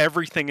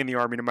everything in the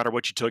army, no matter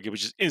what you took, it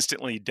was just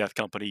instantly Death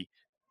Company,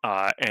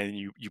 and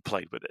you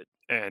played with it,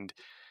 and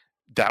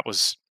that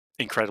was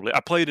incredibly. I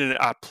played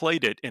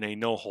it in a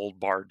no hold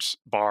bars.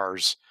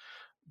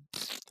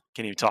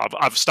 Can't even talk.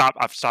 I've stopped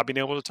being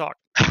able to talk.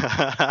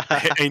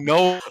 A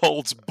no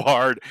holds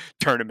barred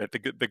tournament,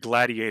 the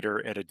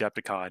Gladiator at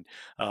Adepticon,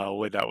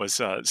 when that was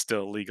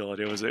still legal, and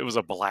it was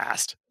a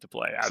blast to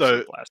play.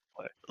 Absolute blast to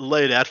play.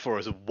 Lay it out for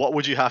us. What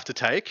would you have to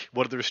take?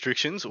 What are the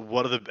restrictions?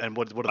 What are the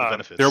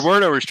benefits? There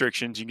were no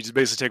restrictions. You can just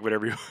basically take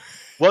whatever you.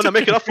 Well, no,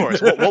 make it up for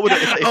us. What would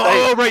it,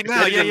 if right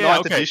now, yeah, yeah,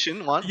 okay.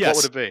 Edition one. Yes.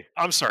 What would it be?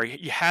 I'm sorry.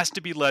 It has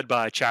to be led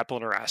by a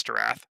chaplain or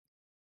Asterath.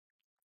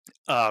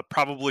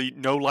 Probably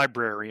no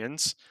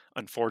librarians.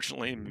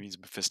 Unfortunately, it means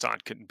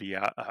Mephiston could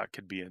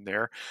be in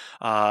there.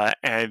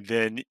 And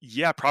then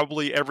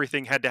probably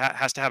everything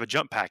has to have a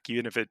jump pack.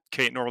 Even if it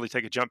can't normally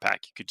take a jump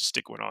pack, you could just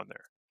stick one on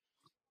there.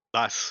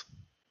 Nice.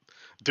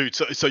 Dude,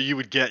 so you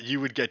would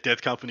get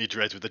Death Company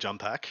dreads with the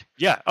jump pack?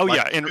 Yeah. Oh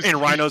yeah, and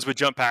rhinos with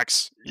jump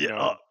packs.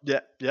 Yep.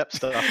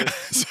 Stuff it.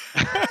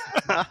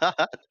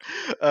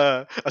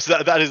 So is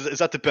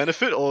that the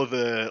benefit or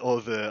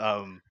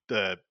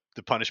the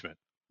punishment?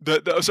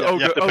 There's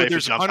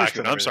a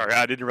punishment. I'm sorry,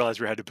 I didn't realize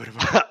we had to put him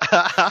on.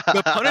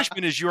 The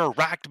punishment is you are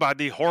racked by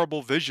the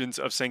horrible visions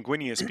of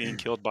Sanguinius being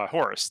killed by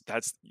Horus.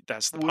 That's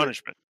the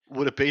punishment.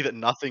 Would it be that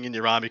nothing in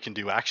your army can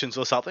do actions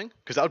or something?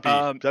 Because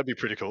that'd be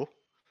pretty cool.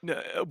 No,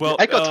 well,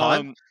 I got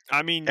time.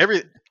 I mean,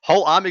 every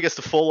whole army gets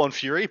to fall on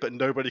fury, but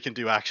nobody can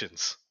do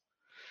actions.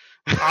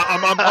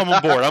 I'm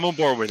on board. I'm on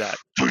board with that.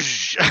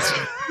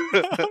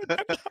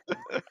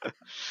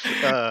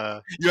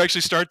 You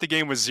actually start the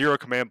game with 0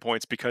 command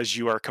points because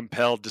you are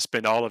compelled to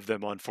spend all of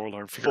them on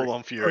Forlorn Fury.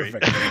 Forlorn Fury.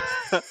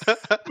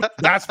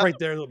 That's right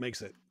there that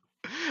makes it.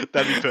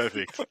 That'd be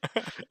perfect.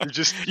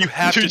 You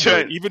have to do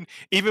it.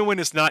 Even when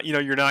it's not,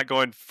 you're not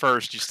going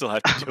first, you still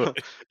have to do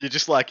it. You're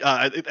just like,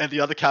 and the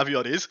other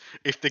caveat is,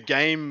 if the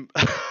game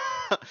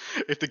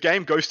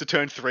goes to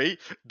turn 3,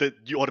 that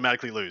you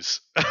automatically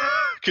lose.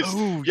 Because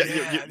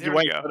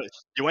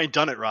you ain't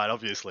done it right,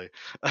 obviously.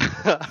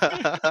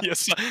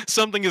 Yes,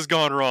 something has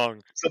gone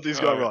wrong.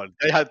 Something's gone wrong.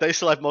 They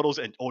still have models,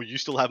 or you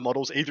still have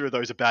models. Either of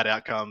those are bad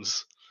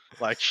outcomes.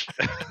 Like,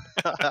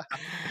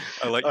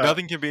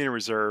 nothing can be in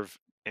reserve,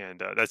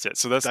 and that's it.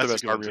 So that's the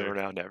best army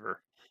renown ever.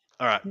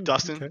 All right,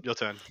 Dustin, your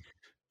turn.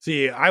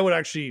 See, I would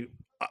actually,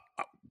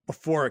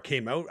 before it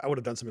came out, I would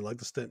have done something like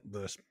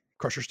the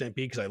Crusher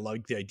Stampede, because I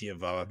like the idea of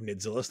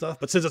Nidzilla stuff.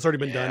 But since it's already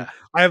been done,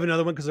 I have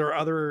another one because there are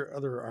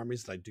other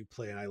armies that I do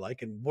play and I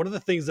like. And one of the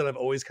things that I've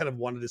always kind of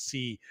wanted to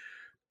see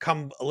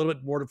come a little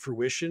bit more to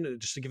fruition, and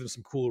just to give them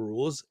some cool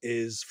rules,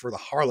 is for the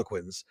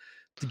Harlequins,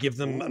 to give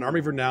them an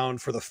army of renown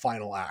for the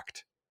final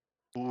act.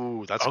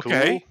 Ooh, that's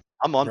cool.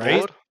 I'm on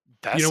board.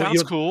 That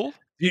sounds cool.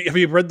 Have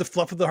you read the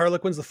fluff of the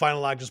Harlequins? The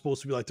final act is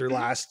supposed to be like their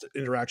last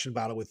interaction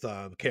battle with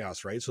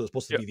Chaos, right? So it's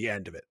supposed to be the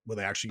end of it, where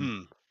they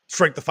actually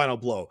strike the final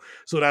blow.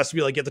 So it has to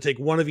be like you have to take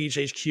one of each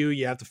HQ.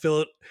 You have to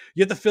fill it.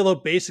 You have to fill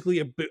out basically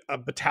a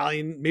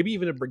battalion, maybe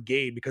even a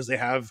brigade, because they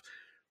have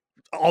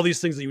all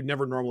these things that you would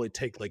never normally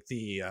take, like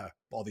the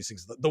all these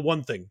things. The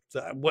one thing,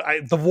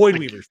 the Void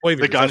Weavers,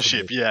 the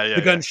gunship,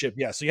 the gunship,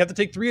 yeah. So you have to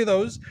take 3 of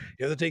those.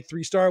 You have to take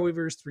 3 Star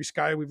Weavers, 3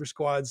 Sky Weaver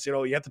squads. You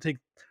have to take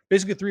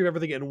basically 3 of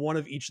everything and 1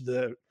 of each of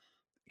the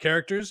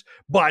characters.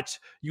 But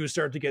you would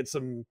start to get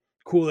some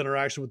cool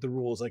interaction with the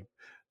rules, like,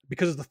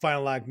 because of the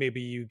final act,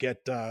 maybe you get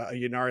a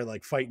Ynnari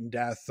like Fight and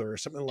Death or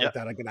something like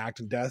that, like an Act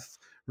in Death,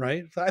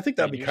 right? So I think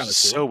that'd be kind of cool.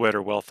 So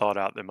better, well thought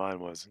out than mine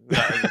was.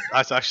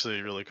 That's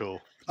actually really cool.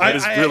 That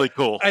is really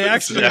cool. I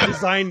actually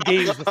designed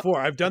games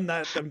before. I've done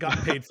that and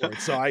gotten paid for it,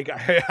 so I'm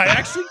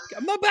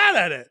not bad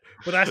at it.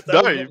 But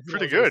you're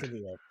pretty good.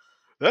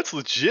 That's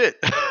legit,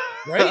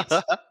 right?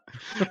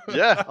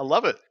 Yeah, I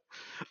love it.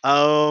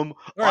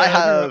 I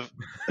have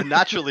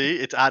naturally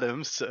it's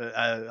Adams.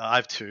 I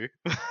have 2.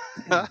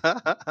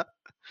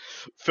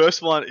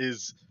 First one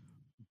is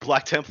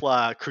Black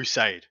Templar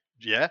Crusade.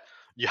 Yeah,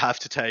 you have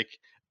to take.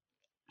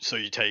 So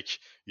you take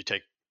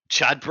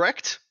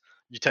Chadbrecht.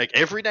 You take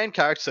every named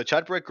character. So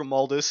Chadbrecht,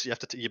 Grimaldus.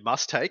 You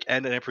must take,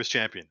 and an Emperor's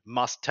Champion.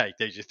 Must take.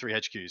 These are your 3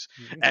 HQs,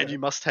 and you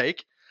must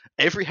take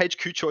every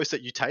HQ choice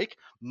that you take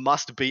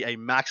must be a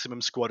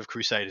maximum squad of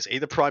Crusaders,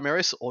 either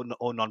Primaris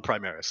or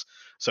non-Primaris.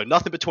 So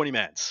nothing but 20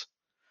 mans.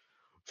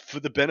 For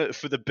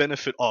the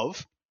benefit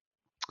of,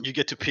 you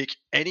get to pick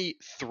any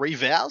 3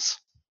 vows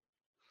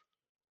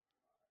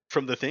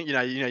from the thing. You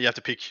have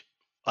to pick.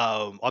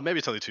 Or maybe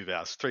it's only 2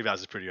 vows. 3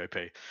 vows is pretty OP.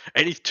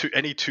 Any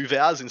two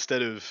vows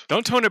instead of.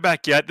 Don't tone it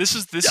back yet. This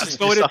is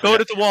throw it at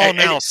the wall Any-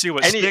 now. See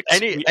what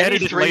sticks. We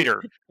edit it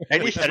later.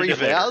 Any We 3 edit it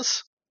later.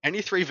 vows.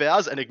 Any 3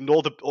 vows, and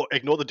ignore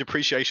the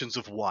depreciations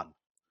of 1.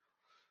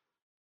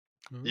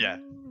 Yeah.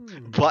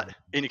 But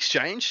in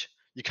exchange,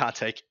 you can't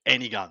take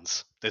any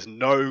guns. There's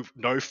no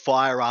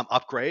firearm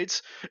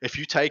upgrades. If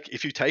you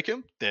take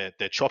them,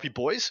 they're choppy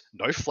boys.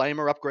 No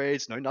flamer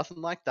upgrades. No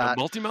nothing like that.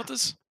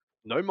 Multi-melters?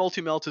 No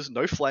multi-melters.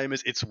 No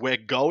flamers. It's we're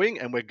going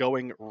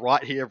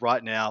right here,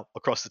 right now,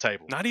 across the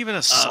table. Not even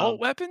assault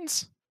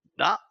weapons?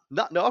 No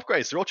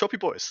upgrades. They're all choppy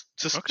boys.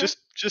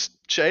 Just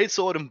shade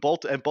sword and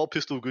bolt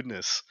pistol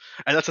goodness.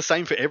 And that's the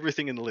same for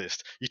everything in the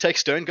list. You take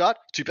Stern Guard,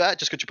 too bad,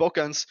 just got your bolt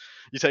guns.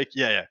 You take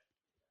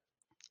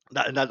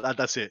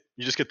that's it.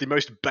 You just get the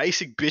most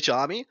basic bitch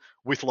army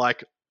with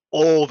like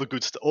all the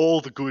good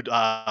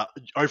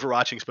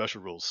overarching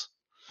special rules.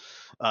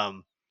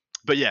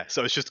 But yeah,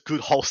 so it's just good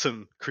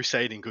wholesome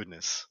crusading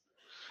goodness.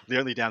 The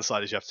only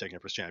downside is you have to take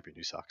Empress Champion,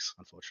 who sucks,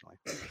 unfortunately.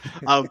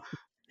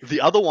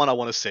 The other one I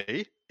want to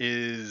see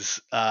is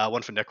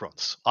one for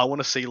Necrons. I want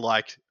to see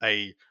like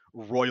a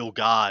Royal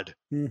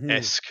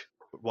Guard-esque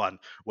one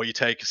where you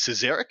take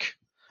Caesaric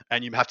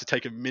and you have to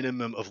take a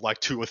minimum of like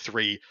 2 or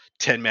 3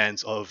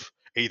 10-mans of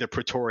either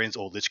Praetorians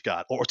or Lich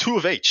Guard, or 2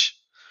 of each.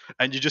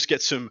 And you just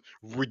get some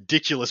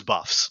ridiculous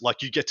buffs.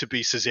 Like you get to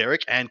be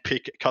Caesaric and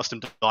pick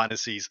custom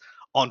dynasties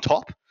on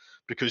top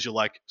because you're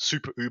like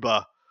super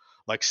uber,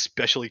 like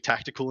specially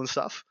tactical and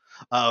stuff.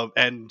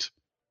 And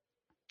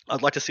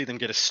I'd like to see them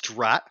get a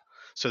strat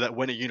so that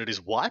when a unit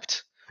is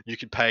wiped, you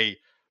can pay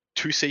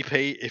 2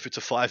 CP if it's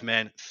a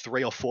 5-man,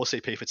 3 or 4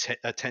 CP if it's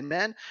a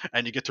 10-man,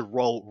 and you get to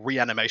roll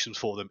reanimations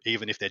for them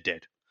even if they're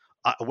dead.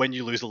 When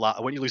you lose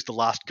the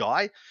last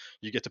guy,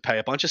 you get to pay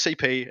a bunch of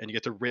CP and you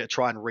get to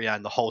try and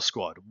rean the whole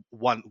squad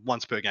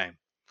once per game.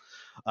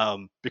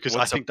 Because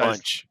What's I think a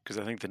bunch? Because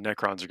I think the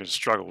Necrons are going to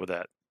struggle with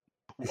that.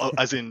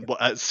 As in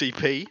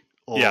CP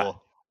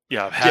or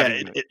it'll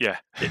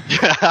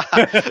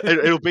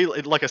be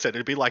like I said,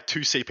 it'll be like 2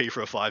 CP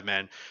for a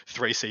 5-man,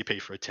 3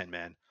 CP for a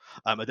 10-man.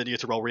 And then you get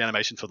to roll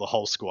reanimation for the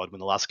whole squad when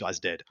the last guy's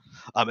dead.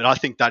 And I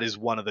think that's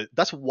one of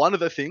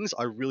the things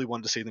I really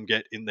wanted to see them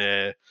get in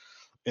their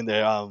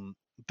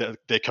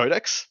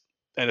codex.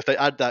 And if they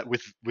add that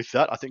with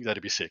that, I think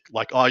that'd be sick.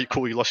 Like, oh,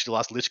 cool, you lost your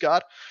last Lich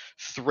Guard,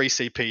 3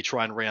 CP,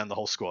 try and rean the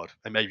whole squad,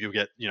 and maybe you'll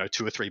get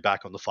 2 or 3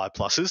 back on the 5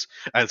 pluses,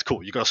 and it's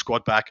cool. You got a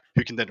squad back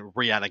who can then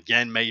rean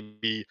again.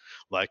 Maybe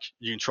like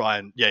you can try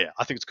and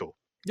I think it's cool.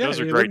 Yeah, Those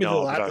are great.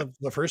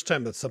 The first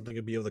time that something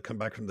could be able to come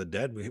back from the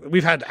dead.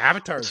 We've had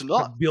avatars,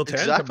 Beal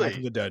 10 come back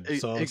from the dead.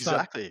 So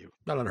exactly, it's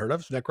not unheard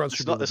of. Necrons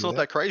it's not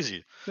that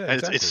crazy,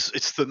 and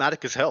it's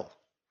thematic as hell.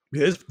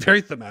 It is very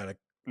thematic.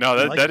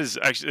 No, that is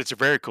actually, it's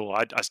very cool.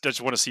 I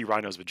just want to see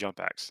rhinos with jump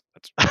packs.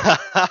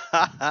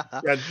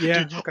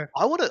 Dude, okay.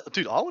 I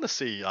want to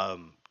see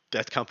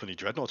Death Company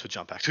Dreadnoughts with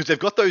jump packs because they've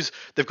got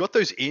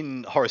those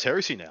in Horus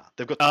Heresy now.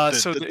 They've got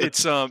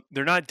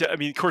they're not. I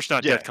mean, of course,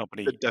 not Death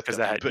Company because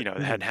that it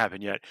hadn't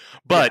happened yet.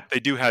 But they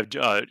do have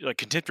like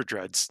Contemptor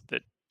Dreads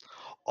that.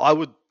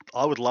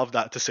 I would love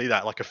that to see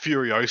that, like a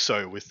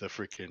Furioso with the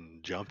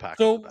freaking jump pack.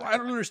 So I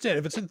don't understand.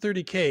 If it's in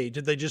 30K,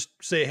 did they just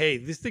say, "Hey,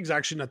 this thing's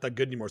actually not that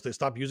good anymore"? So they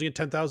stop using it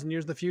 10,000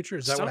 years in the future?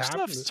 Is that what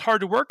happened? It's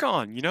hard to work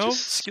on.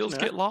 Skills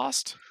get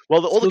lost.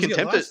 Well, all the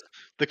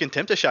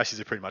Contemptor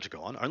chassis are pretty much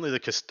gone. Only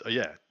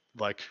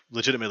like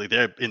legitimately,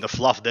 they're in the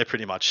fluff. They're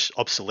pretty much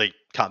obsolete.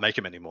 Can't make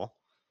them anymore.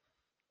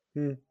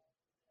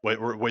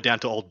 We're down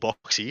to old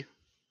Boxy.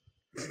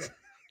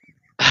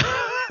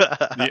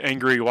 The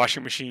angry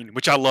washing machine,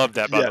 which I love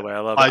that, by the way. I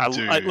love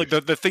it. Like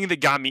the thing that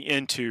got me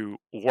into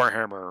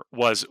Warhammer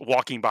was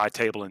walking by a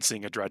table and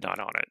seeing a Dreadnought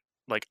on it.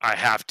 Like, I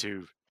have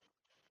to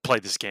play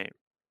this game.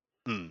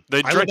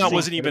 The Dreadnought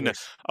wasn't even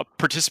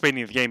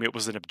participating in the game. It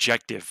was an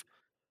objective.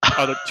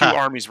 Other 2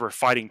 armies were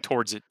fighting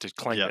towards it to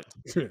claim it.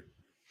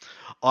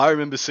 I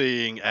remember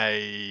seeing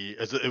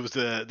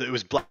it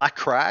was Black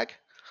Crag.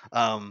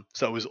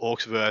 So it was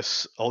Orcs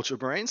versus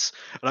Ultramarines,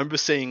 and I remember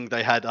seeing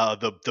they had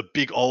the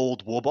big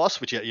old war boss,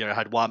 which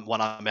had one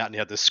arm out and he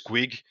had the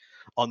squig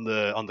on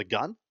the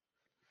gun,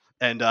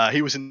 and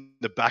he was in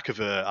the back of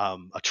a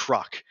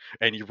truck,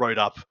 and he rode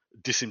up,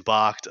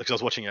 disembarked, because I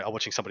was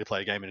watching somebody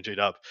play a game in a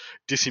G-Dub,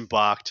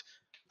 disembarked,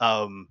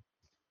 the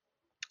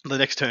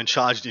next turn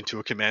charged into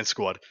a command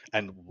squad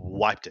and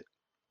wiped it,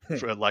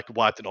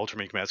 wiped an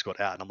Ultramarine command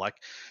squad out, and I'm like,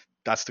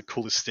 that's the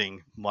coolest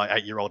thing my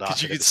 8-year-old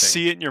because you could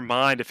see it in your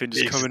mind if it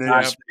just coming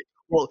in.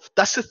 Well,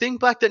 that's the thing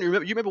back then. You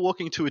remember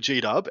walking to a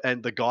G-Dub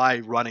and the guy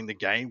running the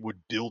game would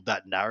build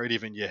that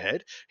narrative in your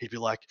head. He'd be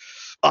like,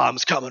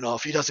 arms coming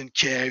off. He doesn't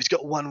care. He's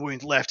got 1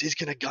 wound left. He's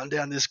gonna gun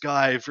down this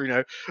guy for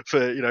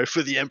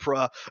the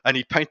Emperor. And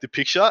he'd paint the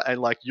picture, and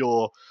like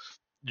your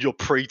your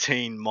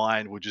preteen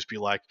mind would just be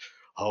like,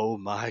 "Oh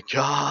my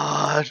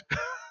god,"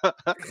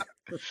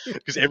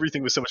 because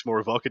everything was so much more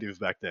evocative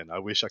back then. I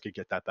wish I could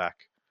get that back.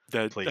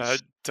 That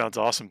Please, sounds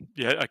awesome.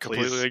 Yeah, I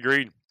completely please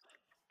agree.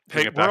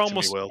 bring Hey, it back to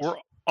me, world. we're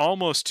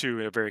almost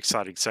to a very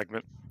exciting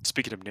segment.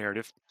 Speaking of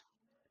narrative,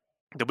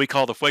 that we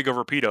call the Fuego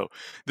Rapido.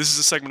 This is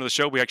a segment of the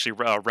show. We actually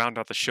round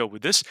out the show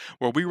with this,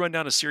 where we run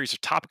down a series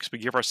of topics. We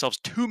give ourselves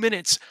 2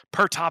 minutes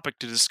per topic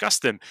to discuss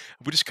them.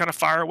 We just kind of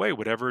fire away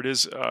whatever it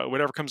is,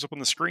 whatever comes up on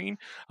the screen.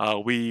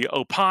 We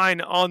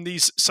opine on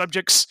these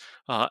subjects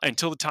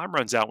until the time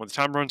runs out. When the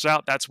time runs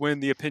out, that's when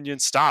the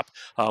opinions stop.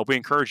 We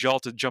encourage y'all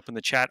to jump in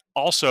the chat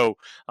also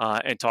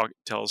and tell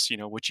us,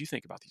 what you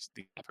think about these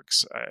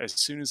topics as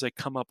soon as they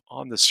come up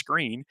on the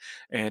screen,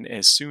 and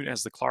as soon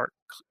as the clock.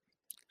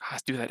 I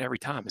do that every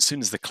time. As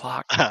soon as the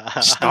clock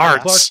Clock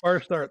starts.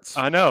 bar starts.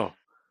 I know.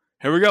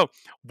 Here we go.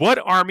 What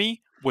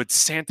army would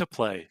Santa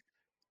play?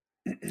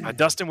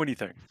 Dustin, what do you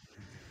think?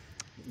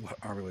 What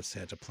army would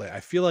Santa play? I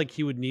feel like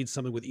he would need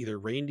something with either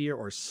reindeer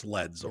or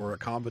sleds, or a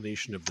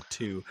combination of the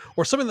two,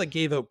 or something that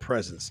gave out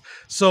presents.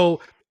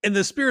 So, in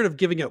the spirit of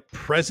giving out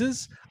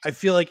presents, I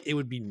feel like it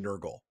would be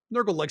Nurgle.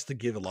 Nurgle likes to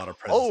give a lot of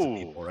presents to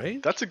people,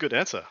 right? That's a good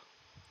answer.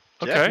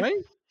 Okay. Right?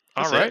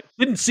 All That's right. it.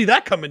 Didn't see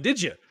that coming,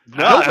 did you?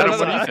 No, Adam, no,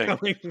 what do no.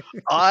 you think?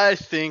 I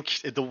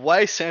think the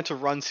way Santa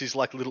runs his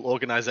little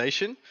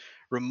organization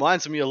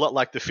reminds me a lot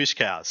like the Fish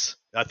Cows.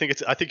 I think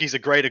he's a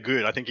greater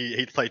good. I think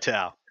he'd play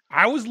Tau.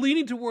 I was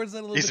leaning towards that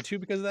a little He's bit too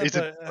because of that. he's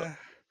a- But,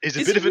 He's a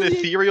Is bit he of an really?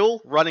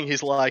 ethereal, running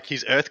his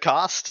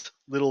Earthcast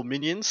little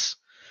minions.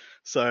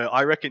 So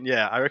I reckon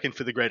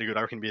for the greater good,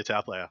 I reckon be a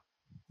Tau player.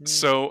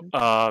 So,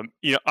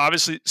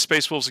 obviously,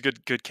 Space Wolf's a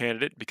good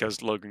candidate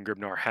because Logan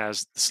Gribnar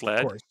has the of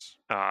sled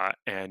course.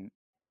 and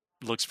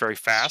looks very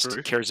fast,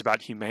 True. cares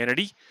about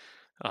humanity,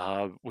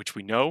 which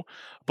we know.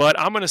 But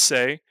I'm going to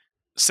say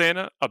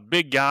Santa, a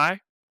big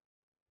guy,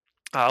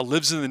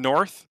 lives in the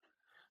north,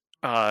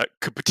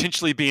 could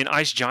potentially be an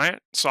ice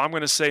giant. So I'm going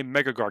to say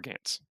Mega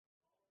Gargants.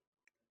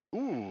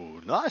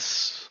 Ooh,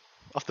 nice.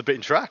 Off the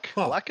beaten track.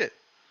 I Huh. like it.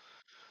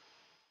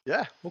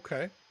 Yeah.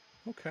 Okay.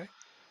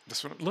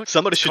 This one, look,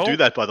 Somebody it's should do cold.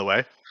 that, by the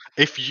way.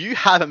 If you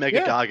have a Mega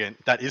Yeah. Gargant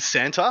that is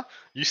Santa,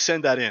 you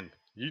send that in.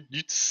 You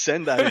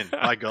send that in.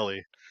 By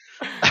golly.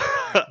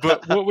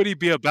 But what would he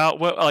be about?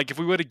 What, like, if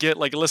we were to get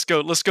let's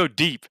go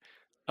deep.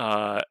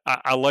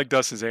 I like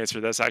Dustin's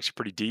answer. That's actually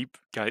pretty deep.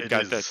 Got It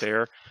that is.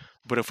 there.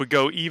 But if we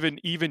go even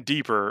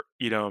deeper,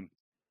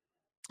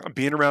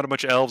 being around a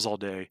bunch of elves all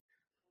day,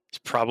 it's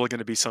probably going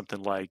to be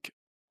something like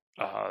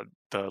the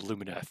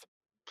Lumineth.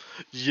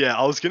 Yeah,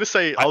 I was gonna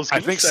say. I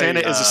think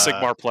Santa is a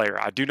Sigmar player.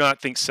 I do not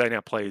think Santa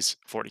plays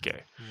 40k.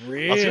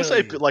 Really? I was gonna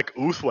say a bit like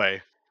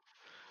Uthway.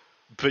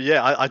 But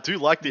yeah, I do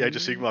like the Age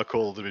of Sigmar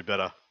call a little bit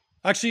better.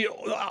 Actually,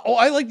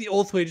 I like the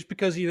Oathway just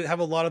because you have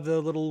a lot of the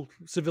little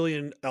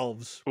civilian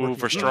elves. Ooh, working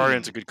for them.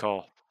 Vestrarian's a good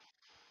call.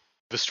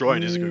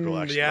 Destroying is a good call,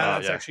 actually. Yeah,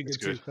 that's actually it's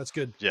good too. That's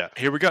good. Yeah.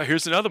 Here we go.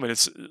 Here's another one.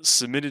 It's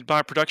submitted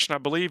by production, I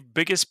believe.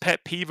 Biggest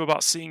pet peeve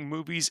about seeing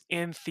movies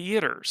in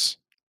theaters.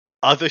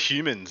 Other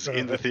humans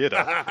in the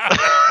theater.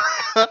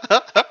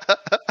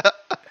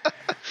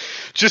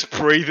 Just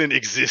breathing,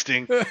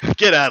 existing.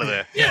 Get out of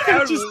there.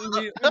 Yeah,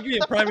 give me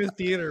a private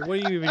theater. What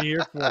are you even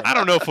here for? I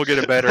don't know if we'll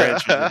get a better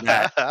answer than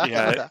that.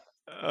 Yeah.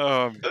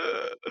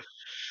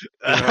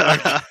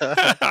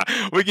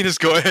 We can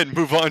just go ahead and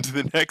move on to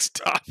the next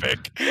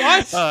topic.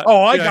 What?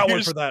 I got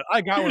one for that.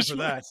 I got one here's for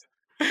one. that.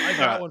 I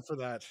got one for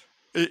that.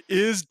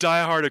 Is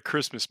Die Hard a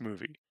Christmas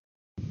movie?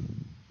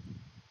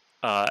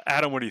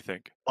 Adam, what do you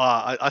think?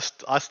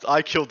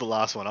 I killed the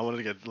last one. I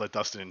wanted to let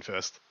Dustin in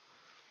first.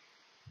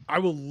 I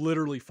will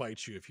literally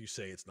fight you if you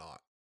say it's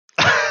not.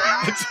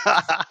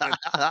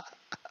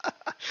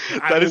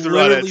 That is the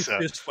right answer.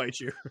 Fist fight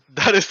you.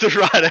 That is the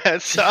right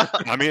answer.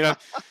 I mean,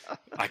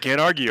 I can't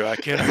argue. I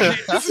can't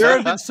argue. There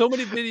have been so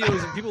many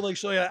videos of people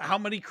showing how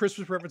many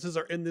Christmas references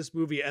are in this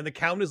movie, and the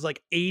count is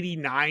like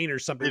 89 or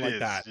something It like is,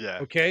 that. yeah.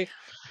 Okay.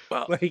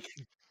 Well, Like,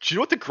 Do you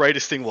know what the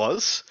greatest thing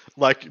was?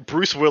 Like,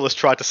 Bruce Willis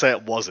tried to say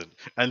it wasn't,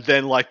 and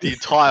then the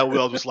entire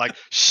world was like,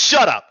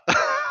 "Shut up!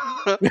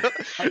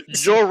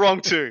 You're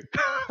wrong too."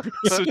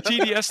 so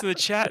TDS in the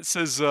chat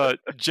says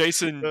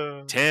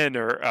Jason 10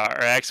 or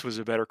X was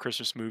a better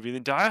Christmas movie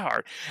than Die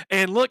Hard.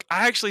 And look,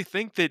 I actually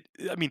think that,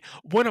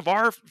 one of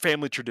our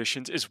family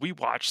traditions is we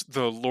watch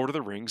the Lord of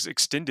the Rings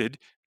extended,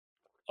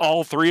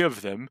 all three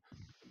of them.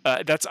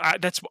 That's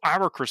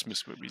our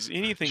Christmas movies.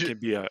 Anything can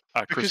be a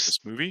Christmas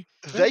movie.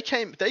 They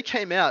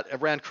came out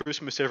around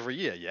Christmas every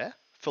year, yeah.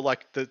 For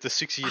the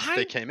 6 years that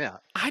they came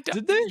out.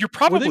 Did they? You're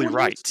probably one of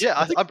right. those? Yeah,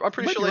 I think I'm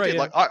pretty might sure be they did.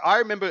 right, yeah. I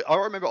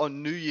remember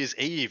on New Year's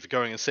Eve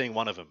going and seeing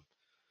one of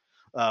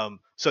them.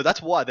 So that's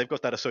why they've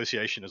got that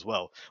association as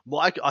well.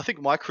 I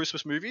think my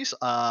Christmas movies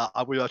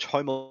we watch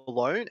Home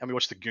Alone and we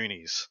watch The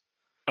Goonies.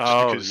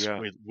 Oh, Because yeah.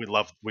 we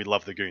love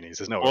The Goonies.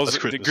 There's no Well, other the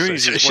Christmas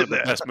Goonies is one association of the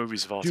there. best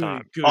movies of all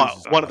time. Goonies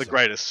is One of the awesome.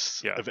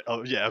 greatest Yeah.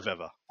 of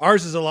ever.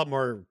 Ours is a lot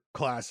more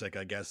classic,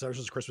 I guess. Ours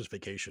is Christmas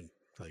Vacation.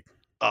 Like,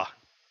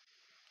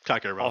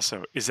 Can't go wrong.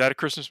 Also, is that a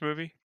Christmas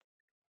movie?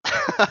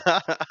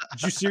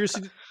 Did you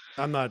seriously?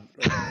 I'm not.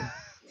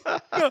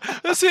 No,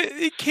 that's it.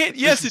 It can't.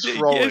 Yes, This is it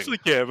trolling. definitely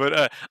can.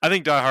 But I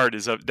think Die Hard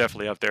is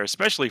definitely up there,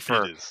 especially It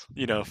for is.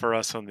 for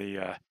us on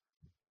the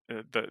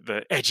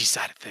edgy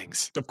side of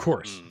things. Of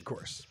course, of Mm.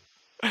 course.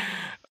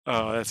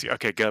 Oh, that's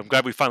okay. Good. I'm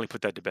glad we finally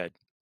put that to bed.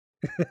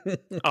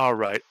 All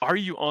right. Are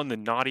you on the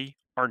naughty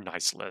or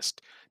nice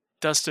list,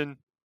 Dustin?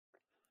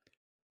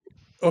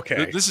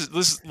 Okay. This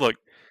is look.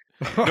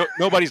 No,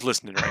 nobody's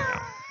listening right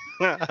now.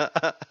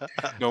 I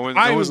No one's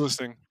would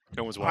listening.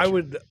 No one's I watching.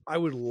 would I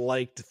would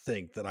like to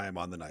think that I am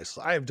on the nice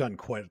list. I have done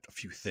quite a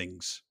few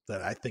things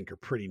that I think are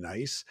pretty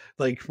nice.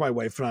 Like my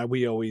wife and I,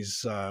 we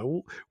always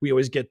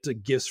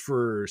get gifts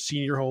for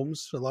senior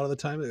homes a lot of the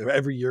time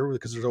every year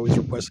because there's always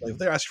requests. Like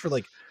they ask for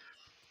like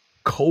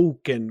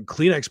Coke and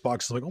Kleenex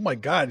boxes. I'm like, oh my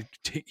god,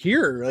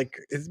 here! Like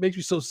it makes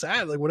me so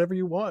sad. Like whatever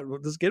you want, we'll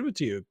just give it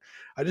to you.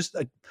 I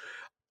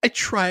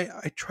try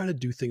to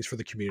do things for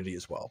the community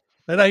as well,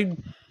 and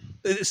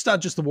it's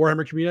not just the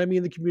Warhammer community. I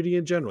mean, the community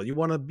in general. You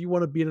want to be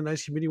in a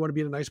nice community. You want to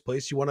be in a nice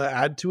place. You want to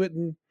add to it,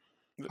 and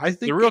The real I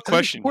think it's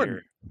question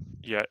important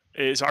here,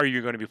 yeah, is are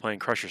you going to be playing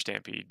Crusher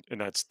Stampede?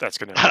 And that's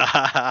going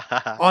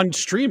to on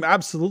stream.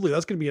 Absolutely,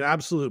 that's going to be an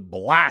absolute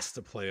blast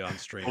to play on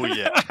stream. Oh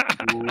yeah.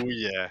 Oh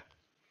yeah.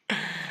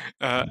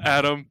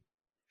 Adam.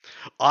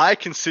 I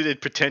considered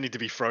pretending to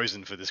be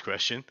Frozen for this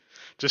question,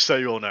 just so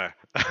you all know.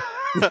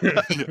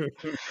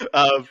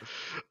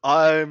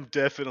 I'm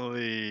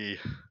definitely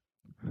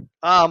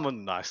I'm on a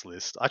nice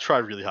list. I try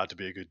really hard to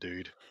be a good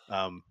dude,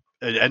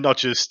 and not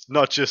just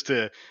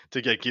to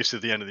get gifts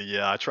at the end of the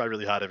year. I try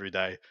really hard every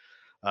day.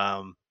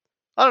 I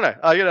don't know.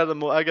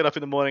 I get up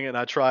in the morning and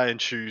I try and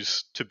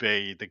choose to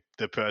be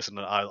the person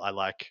that I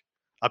like,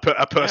 a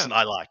person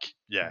I like.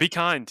 Yeah, Be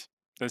kind.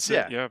 That's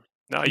yeah. it. Yeah.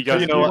 No, you But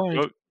guys you know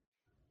what?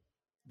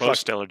 both Fuck.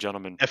 stellar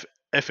gentlemen.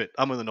 F it.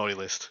 I'm on the naughty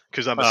list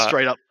because I'm a Uh,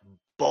 straight up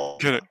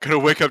baller. gonna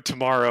wake up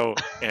tomorrow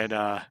and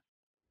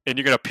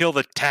you're gonna peel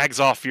the tags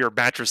off your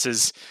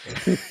mattresses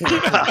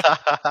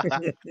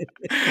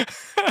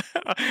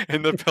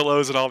and the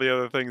pillows and all the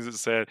other things it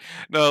said.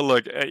 No,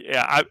 look,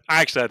 yeah,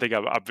 I think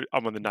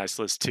I'm on the nice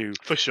list too.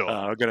 For sure.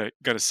 I'm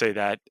gonna say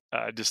that.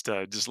 Just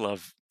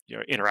love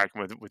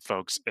interacting with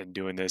folks and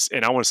doing this.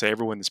 And I want to say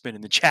everyone that's been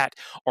in the chat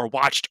or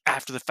watched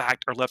after the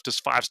fact or left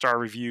us 5-star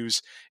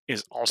reviews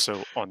is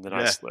also on the Yeah.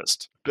 nice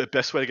list.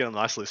 Best way to get on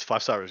the nice list,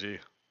 5-star review.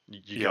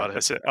 You got it.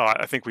 That's it.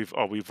 I think we've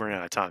run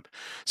out of time.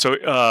 So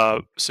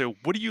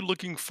what are you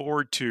looking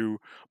forward to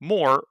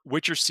more,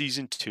 Witcher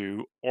season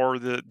 2 or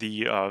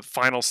the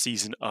final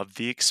season of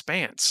The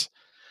Expanse?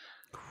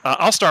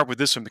 I'll start with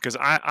this one because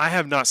I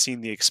have not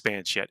seen The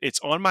Expanse yet. It's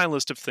on my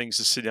list of things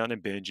to sit down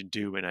and binge and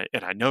do, and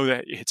I know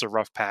that it's a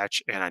rough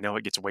patch, and I know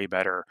it gets way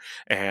better,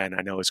 and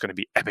I know it's going to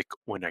be epic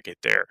when I get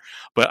there.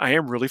 But I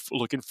am really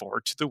looking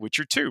forward to The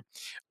Witcher 2.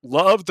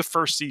 Love the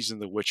first season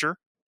of The Witcher.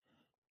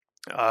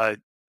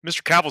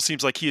 Mr. Cavill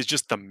seems like he is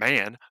just the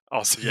man.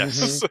 I'll say,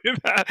 Yes. say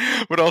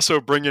that, but also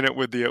bringing it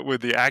with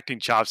the acting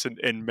chops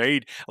and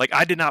made like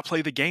I did not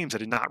play the games, I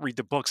did not read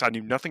the books, I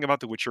knew nothing about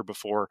The Witcher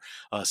before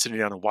sitting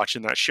down and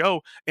watching that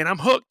show, and I'm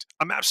hooked.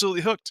 I'm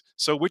absolutely hooked.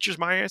 So Witcher's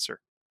my answer.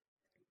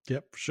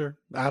 Yep, for sure.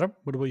 Adam,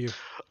 what about you?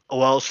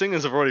 Well, seeing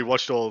as I've already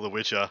watched all of The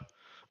Witcher,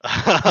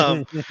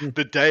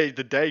 the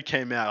day it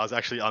came out, I was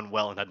actually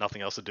unwell and had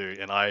nothing else to do,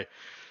 and I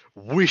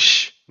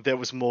wish there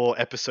was more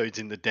episodes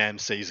in the damn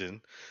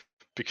season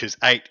because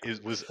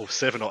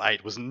 7 or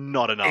 8 was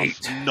not enough.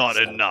 Not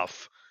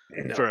enough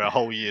for a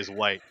whole year's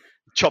wait.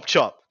 Chop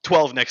chop.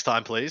 12 next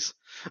time, please.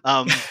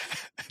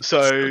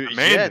 So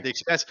yeah, The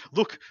Expanse.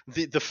 Look,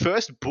 the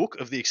first book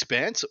of The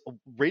Expanse,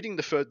 reading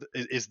the first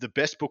is the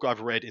best book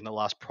I've read in the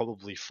last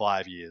probably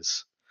 5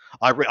 years.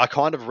 I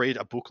kind of read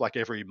a book like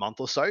every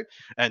month or so,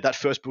 and that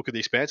first book of The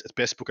Expanse, it's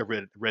the best book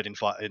I've read in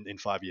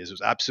 5 years. It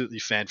was absolutely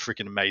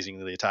freaking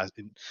amazingly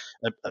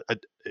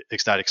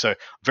ecstatic. So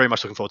very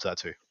much looking forward to that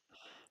too.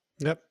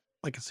 Yep,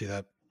 I can see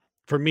that.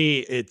 For me,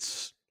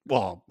 it's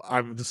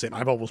I'm the same.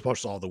 I've almost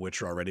watched all The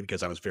Witcher already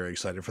because I was very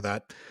excited for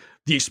that.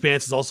 The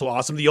Expanse is also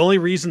awesome. The only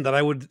reason that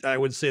I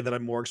would say that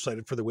I'm more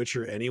excited for The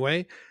Witcher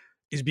anyway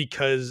is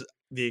because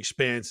The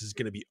Expanse is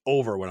going to be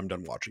over when I'm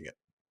done watching it.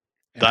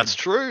 And That's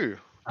true.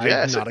 I'm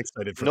Yeah, not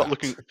excited for not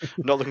that.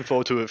 not looking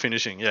forward to it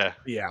finishing. Yeah.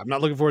 Yeah, I'm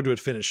not looking forward to it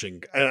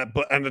finishing.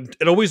 But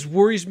it always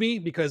worries me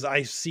because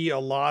I see a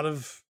lot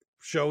of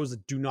shows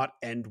that do not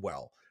end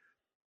well.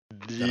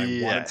 That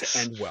I want it to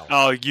end well.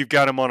 Oh, you've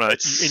got them on in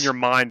your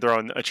mind. They're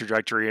on a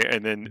trajectory,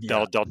 and then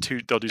they'll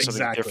do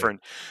something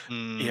different.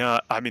 Yeah,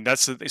 I mean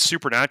that's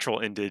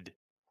Supernatural ended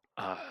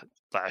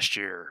last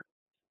year,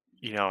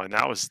 and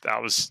that was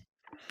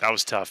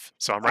tough.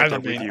 So I'm right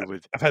there with you.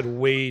 I've had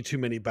way too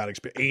many bad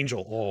experiences.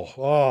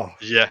 Angel,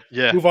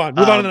 yeah. Move on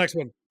to the next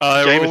one. We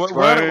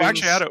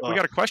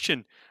got a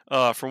question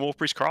from Wolf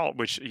Priest Carl,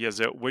 which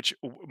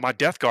my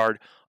Death Guard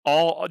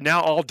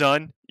all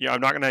done. Yeah,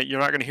 you're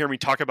not gonna hear me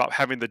talk about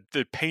having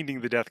the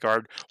painting the Death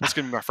Guard. What's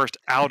gonna be my first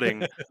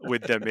outing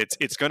with them?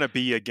 It's gonna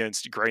be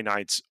against Grey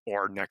Knights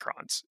or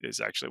Necrons is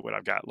actually what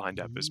I've got lined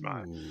up as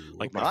my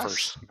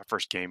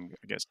first game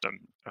against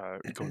them.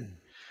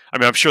 I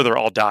mean, I'm sure they're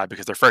all die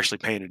because they're freshly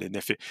painted. And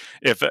if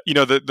you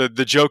know,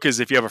 the joke is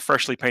if you have a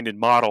freshly painted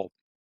model,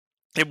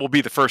 it will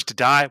be the first to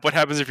die. What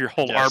happens if your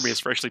whole army is Yes.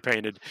 freshly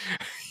painted?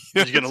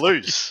 You're gonna It's like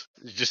lose.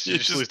 You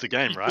just lose the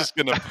game, you're right? just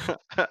gonna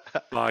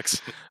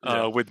box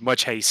Yeah. with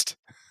much haste.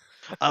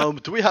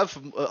 Do we have?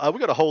 We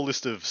got a whole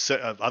list of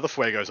other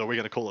fuegos. Or are we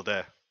gonna call it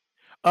there?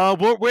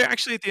 We're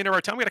actually at the end of our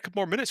time. We got a couple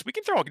more minutes. We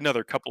can throw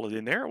another couple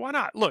in there. Why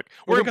not? Look,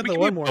 Well, we we got the can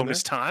one do more in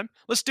bonus there. time.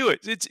 Let's do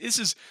it. This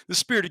is the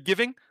spirit of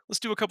giving. Let's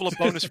do a couple of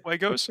bonus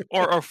fuegos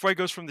or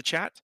fuegos from the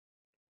chat.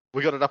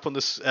 We got it up on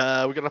this. We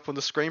got it up on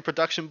the screen,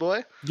 production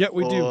boy. Yeah,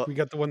 we do. Or- We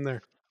got the one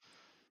there.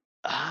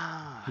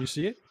 Ah. You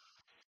see it?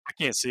 I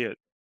can't see it.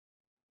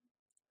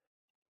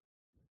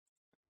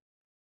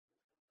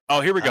 Oh,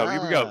 here we go.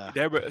 Here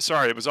we go.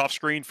 Sorry, it was off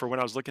screen for when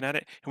I was looking at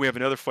it. And we have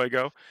another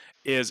fuego.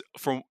 Is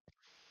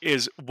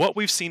what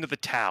we've seen of the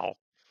Tau.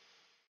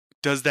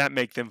 Does that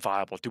make them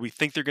viable? Do we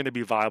think they're going to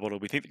be viable? Do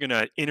we think they're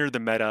going to enter the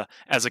meta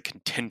as a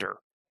contender?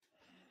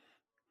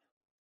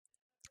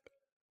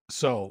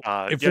 So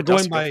if yeah, we're going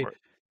Dustin, go by, for it.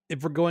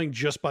 if we're going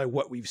just by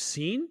what we've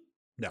seen,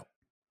 no,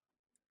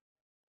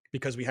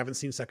 because we haven't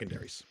seen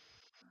secondaries.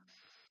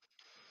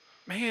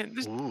 Man,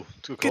 there's Ooh,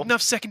 it's a good good call.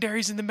 enough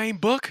secondaries in the main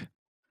book.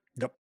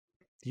 Nope.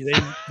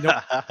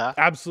 Nope,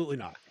 absolutely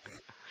not.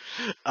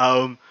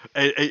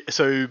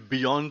 So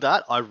beyond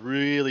that, I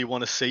really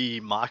want to see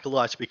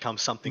Markelites become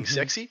something Mhm.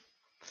 sexy,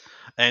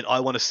 and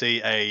I want to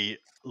see a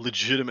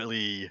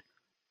legitimately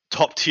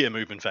top tier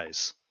movement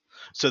phase,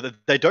 so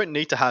that they don't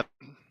need to have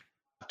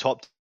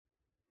top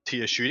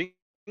tier shooting.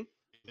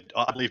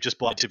 I believe just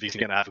by activity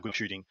going to have a good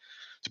shooting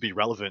to be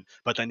relevant,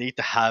 but they need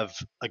to have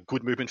a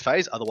good movement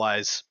phase.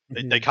 Otherwise,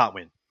 they Mhm. can't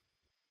win.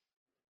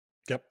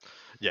 Yep.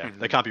 Yeah, Mhm.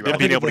 they can't be Them I relevant.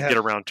 being think if able to they get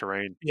have- around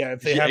terrain. Yeah,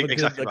 if they Yeah, have a good,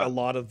 exactly like a right.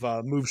 lot of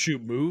move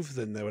shoot move,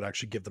 then that would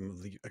actually give them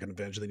like an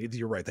advantage. They need.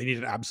 You're right. They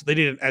need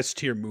an S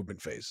tier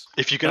movement phase.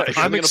 If you're gonna, if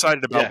you're I'm gonna,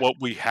 excited about yeah. what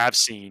we have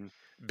seen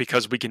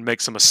because we can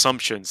make some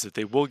assumptions that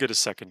they will get a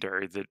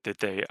secondary.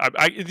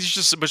 It's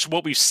just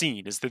what we've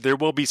seen is that there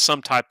will be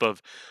some type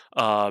of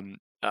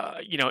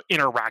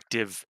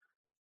interactive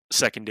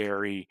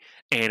secondary,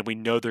 and we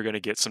know they're going to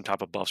get some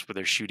type of buffs where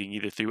they're shooting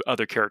either through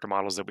other character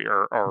models that we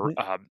are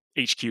Mhm.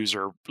 HQs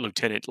or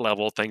lieutenant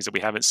level things that we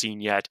haven't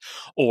seen yet,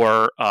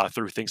 or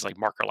through things like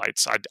marker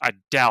lights. I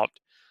doubt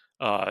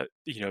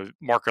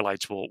marker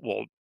lights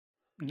will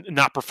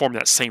not perform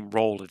that same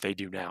role that they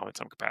do now in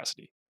some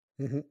capacity.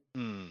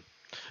 Mhm.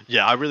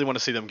 Yeah, I really want to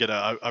see them get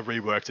a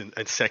reworked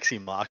and sexy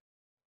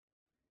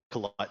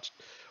Markelite,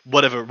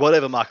 whatever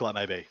Markelite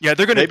may be. Yeah,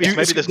 they're going to Maybe do.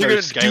 maybe there's They're no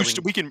going to do.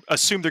 scaling. We can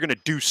assume they're going to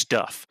do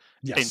stuff,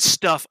 and Yes.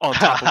 stuff on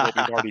top of what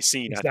we've already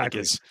seen. I think Exactly.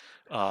 is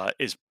Yeah.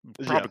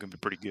 probably going to be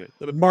pretty good.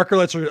 The marker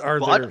lights are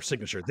Well, I- their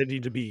signature. They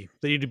need to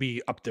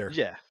be up there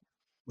Yeah,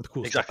 with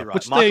cool exactly stuff. right.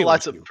 Which they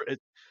always Markelites do.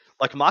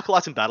 like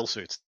Markelites in battle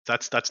suits.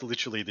 That's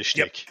literally the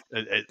shtick.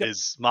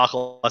 Is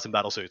Markelites in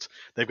battle suits.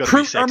 They've got to be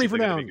Crew sexy. army They're for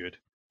going to be down. good.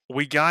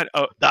 We got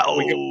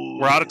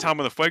we're out of time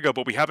on the fuego,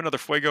 but we have another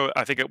fuego.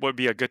 I think it would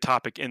be a good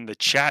topic in the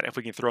chat if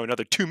we can throw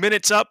another 2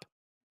 minutes up.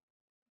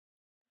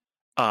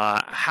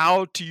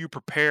 How do you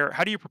prepare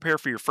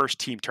for your first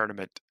team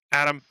tournament?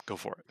 Adam, go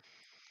for it.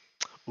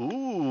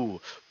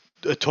 Ooh,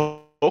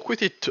 talk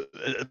with your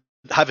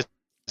have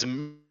as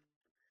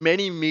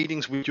many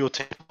meetings with your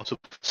team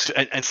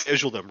and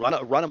schedule them. Run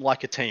them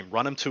like a team.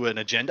 Run them to an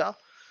agenda.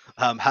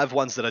 Have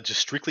ones that are just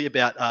strictly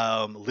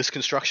about list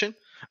construction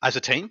as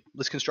a team.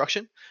 List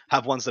construction.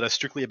 Have ones that are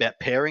strictly about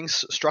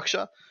pairings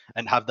structure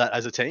and have that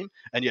as a team.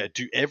 And yeah,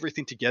 do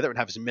everything together and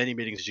have as many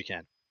meetings as you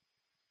can.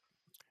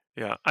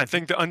 Yeah, I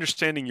think that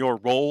understanding your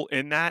role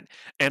in that,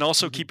 and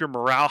also Mhm. keep your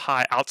morale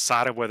high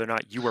outside of whether or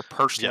not you are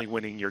personally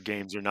winning your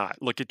games or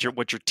not. Look at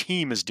what your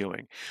team is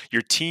doing.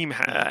 Your team,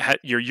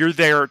 you're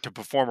there to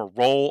perform a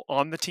role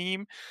on the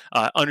team.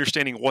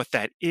 Understanding what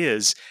that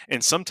is,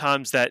 and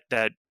sometimes that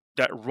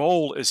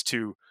role is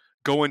to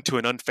go into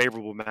an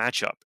unfavorable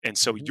matchup, and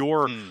so Mhm.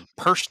 your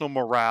personal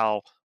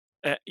morale.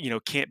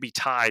 Can't be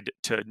tied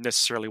to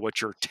necessarily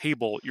what your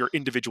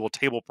individual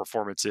table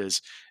performance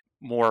is.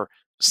 More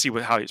see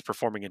how he's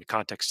performing in the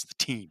context of the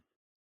team.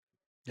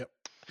 Yep.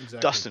 Exactly.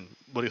 Dustin,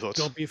 what are your thoughts?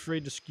 Don't be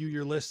afraid to skew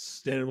your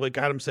lists. And like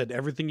Adam said,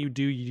 everything you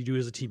do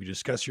as a team. You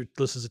discuss your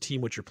list as a team,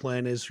 what your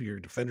plan is, who your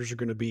defenders are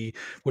going to be,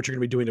 what you're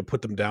going to be doing to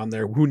put them down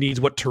there, who needs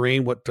what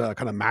terrain, what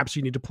kind of maps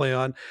you need to play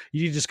on.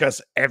 You need to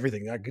discuss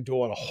everything. I could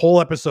do a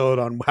whole episode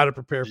on how to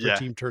prepare for a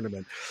team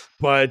tournament.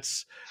 But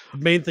the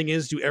main thing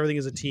is do everything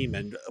as a team.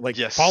 And like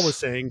Paul was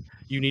saying,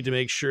 you need to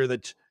make sure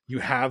that you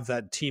have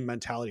that team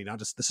mentality.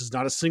 This is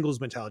not a singles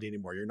mentality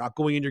anymore. You're not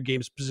going in your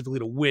game specifically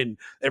to win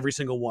every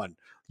single one.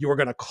 You're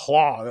going to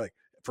claw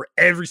for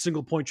every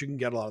single point you can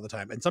get a lot of the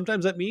time. And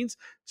sometimes that means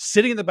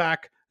sitting in the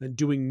back and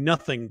doing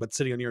nothing but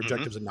sitting on your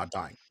objectives and not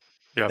dying.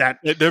 Yeah,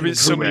 there've been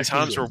so many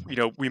times where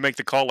we make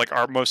the call. Like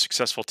our most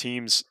successful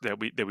teams that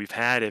we've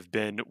had have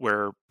been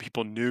where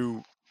people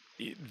knew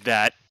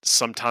that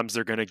sometimes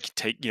they're going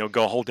to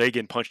go a whole day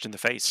getting punched in the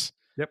face.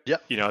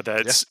 Yep.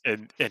 That's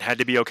and had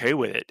to be okay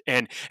with it.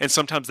 And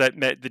sometimes that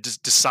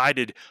just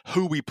decided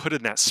who we put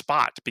in that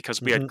spot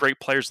because we had great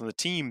players on the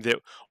team that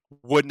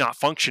would not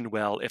function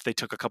well if they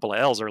took a couple of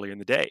L's earlier in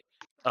the day.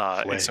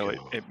 And so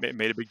it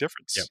made a big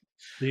difference. Yep.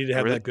 You need to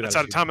have that good That's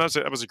out of time.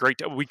 That was a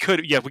great. We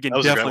can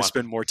definitely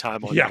spend more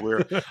time on that.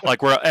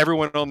 We're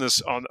everyone on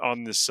this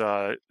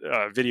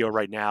video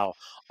right now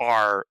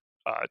are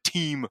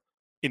team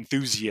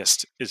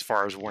enthusiast as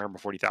far as Warhammer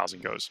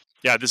 40,000 goes.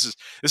 Yeah, this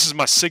is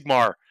my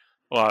Sigmar.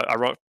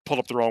 Pulled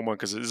up the wrong one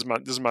because this is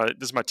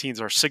my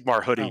team's our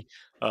Sigmar hoodie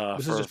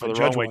for the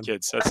Runway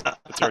kids.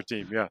 That's our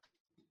team. Yeah.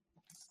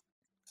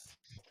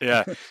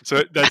 Yeah,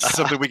 so that's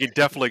something we can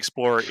definitely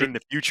explore in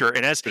the future.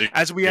 And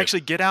as we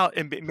actually get out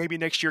and maybe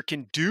next year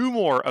can do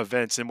more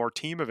events and more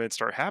team events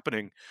start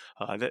happening,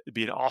 that would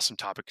be an awesome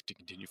topic to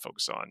continue to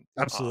focus on.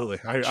 Absolutely.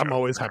 I'm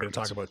always happy to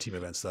talk about team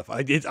event stuff.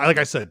 Like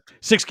I said,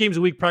 6 games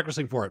a week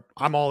practicing for it.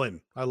 I'm all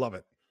in. I love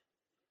it.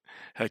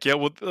 Heck yeah.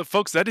 Well,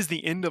 folks, that is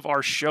the end of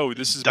our show.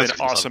 This has been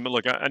awesome.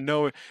 Look, I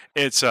know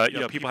it's,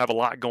 people have a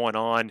lot going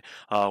on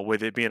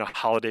with it being a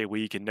holiday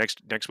week, and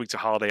next week's a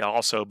holiday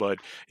also. But,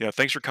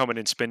 thanks for coming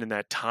and spending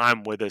that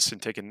time with us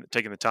and taking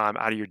the time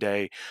out of your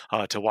day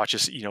to watch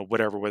us,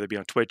 whether it be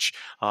on Twitch,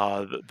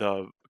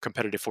 the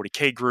Competitive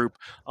 40K group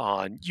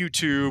on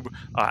YouTube,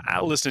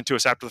 listening to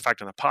us after the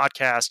fact on the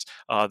podcast,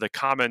 the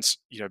comments,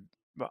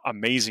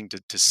 amazing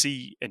to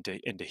see and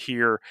to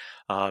hear.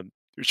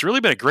 It's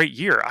really been a great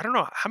year. I don't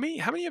know how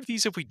many of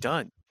these have we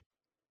done.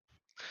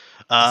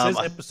 It says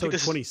episode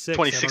 26.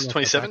 26,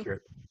 27.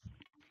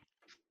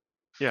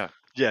 Yeah,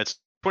 it's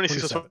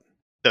 26 or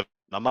 27.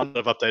 I might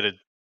have updated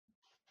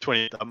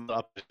 20. I'm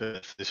up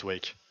this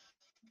week.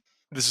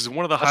 This is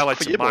one of the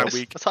highlights of my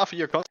week. That's half a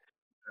year content.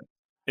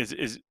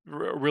 Is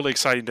really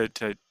exciting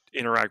to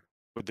interact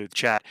with the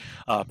chat.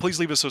 Please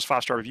leave us those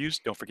 5-star reviews.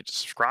 Don't forget to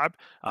subscribe.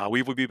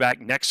 We will be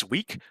back next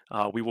week.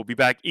 We will be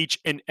back each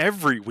and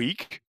every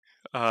week.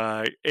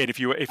 And if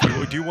you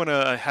do want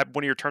to have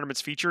one of your tournaments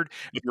featured,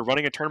 if you're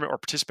running a tournament or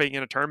participating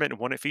in a tournament and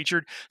want it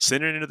featured,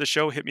 send it into the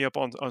show. Hit me up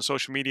on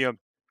social media.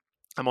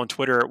 I'm on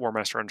Twitter at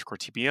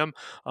Warmaster_TPM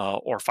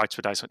or Fights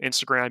with Dice on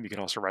Instagram. You can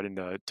also write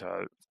into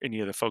any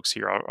of the folks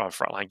here on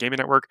Frontline Gaming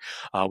Network.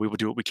 We will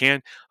do what we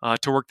can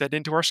to work that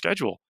into our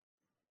schedule.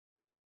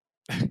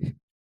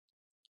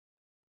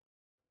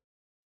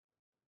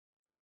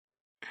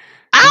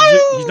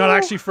 He's not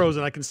actually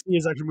frozen. I can see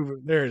he's actually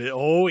moving. There it is.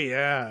 Oh,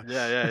 yeah.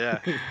 Yeah.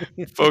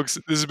 Folks,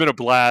 this has been a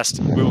blast.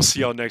 We will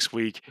see y'all next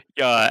week.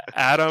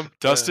 Adam,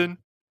 Dustin,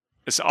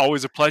 it's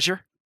always a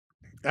pleasure.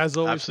 As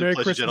always, Absolute Merry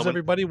pleasure, Christmas, gentlemen.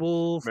 everybody.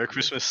 Merry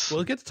Christmas.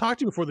 We'll get to talk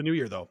to you before the new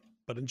year, though.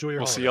 But enjoy your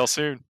holiday. See y'all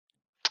soon.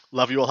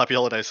 Love you all. Happy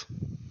holidays.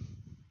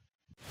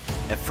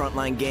 At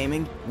Frontline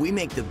Gaming, we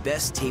make the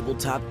best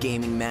tabletop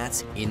gaming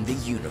mats in the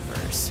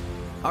universe.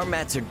 Our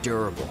mats are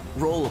durable,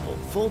 rollable,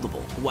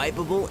 foldable,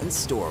 wipeable, and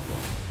storable.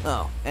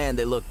 Oh, and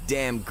they look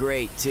damn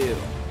great, too.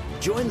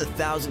 Join the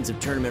thousands of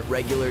tournament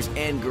regulars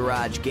and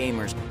garage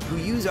gamers who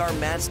use our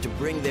mats to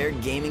bring their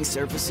gaming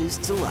surfaces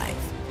to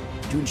life.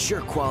 To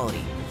ensure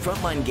quality,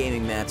 Frontline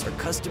Gaming mats are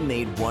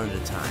custom-made one at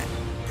a time.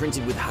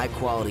 Printed with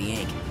high-quality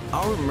ink,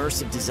 our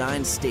immersive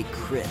designs stay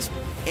crisp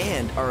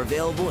and are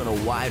available in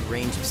a wide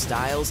range of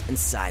styles and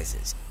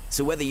sizes.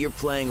 So whether you're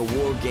playing a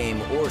war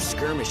game or a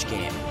skirmish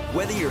game,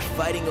 whether you're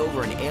fighting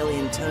over an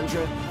alien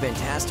tundra,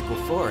 fantastical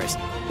forest,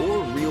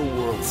 or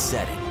real-world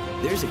setting,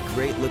 there's a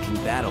great-looking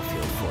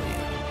battlefield for you.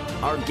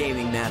 Our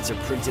gaming mats are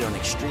printed on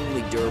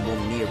extremely durable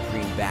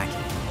neoprene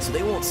backing, so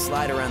they won't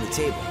slide around the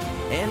table,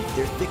 and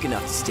they're thick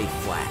enough to stay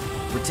flat,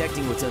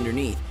 protecting what's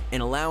underneath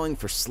and allowing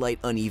for slight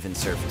uneven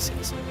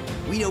surfaces.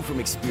 We know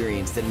from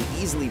experience that an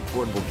easily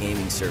portable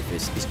gaming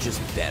surface is just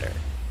better.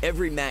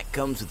 Every mat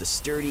comes with a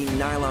sturdy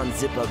nylon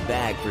zip-up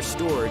bag for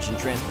storage and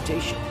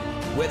transportation.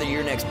 Whether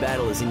your next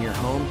battle is in your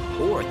home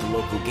or at the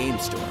local game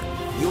store,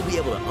 you'll be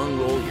able to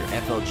unroll your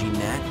FLG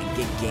mat and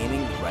get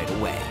gaming right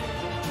away.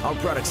 Our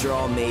products are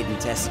all made and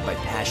tested by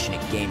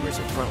passionate gamers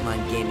at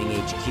Frontline Gaming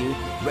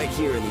HQ right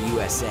here in the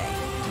USA.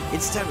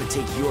 It's time to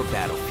take your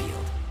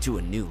battlefield to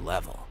a new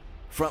level.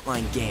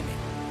 Frontline Gaming,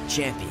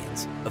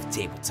 champions of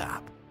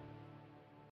tabletop.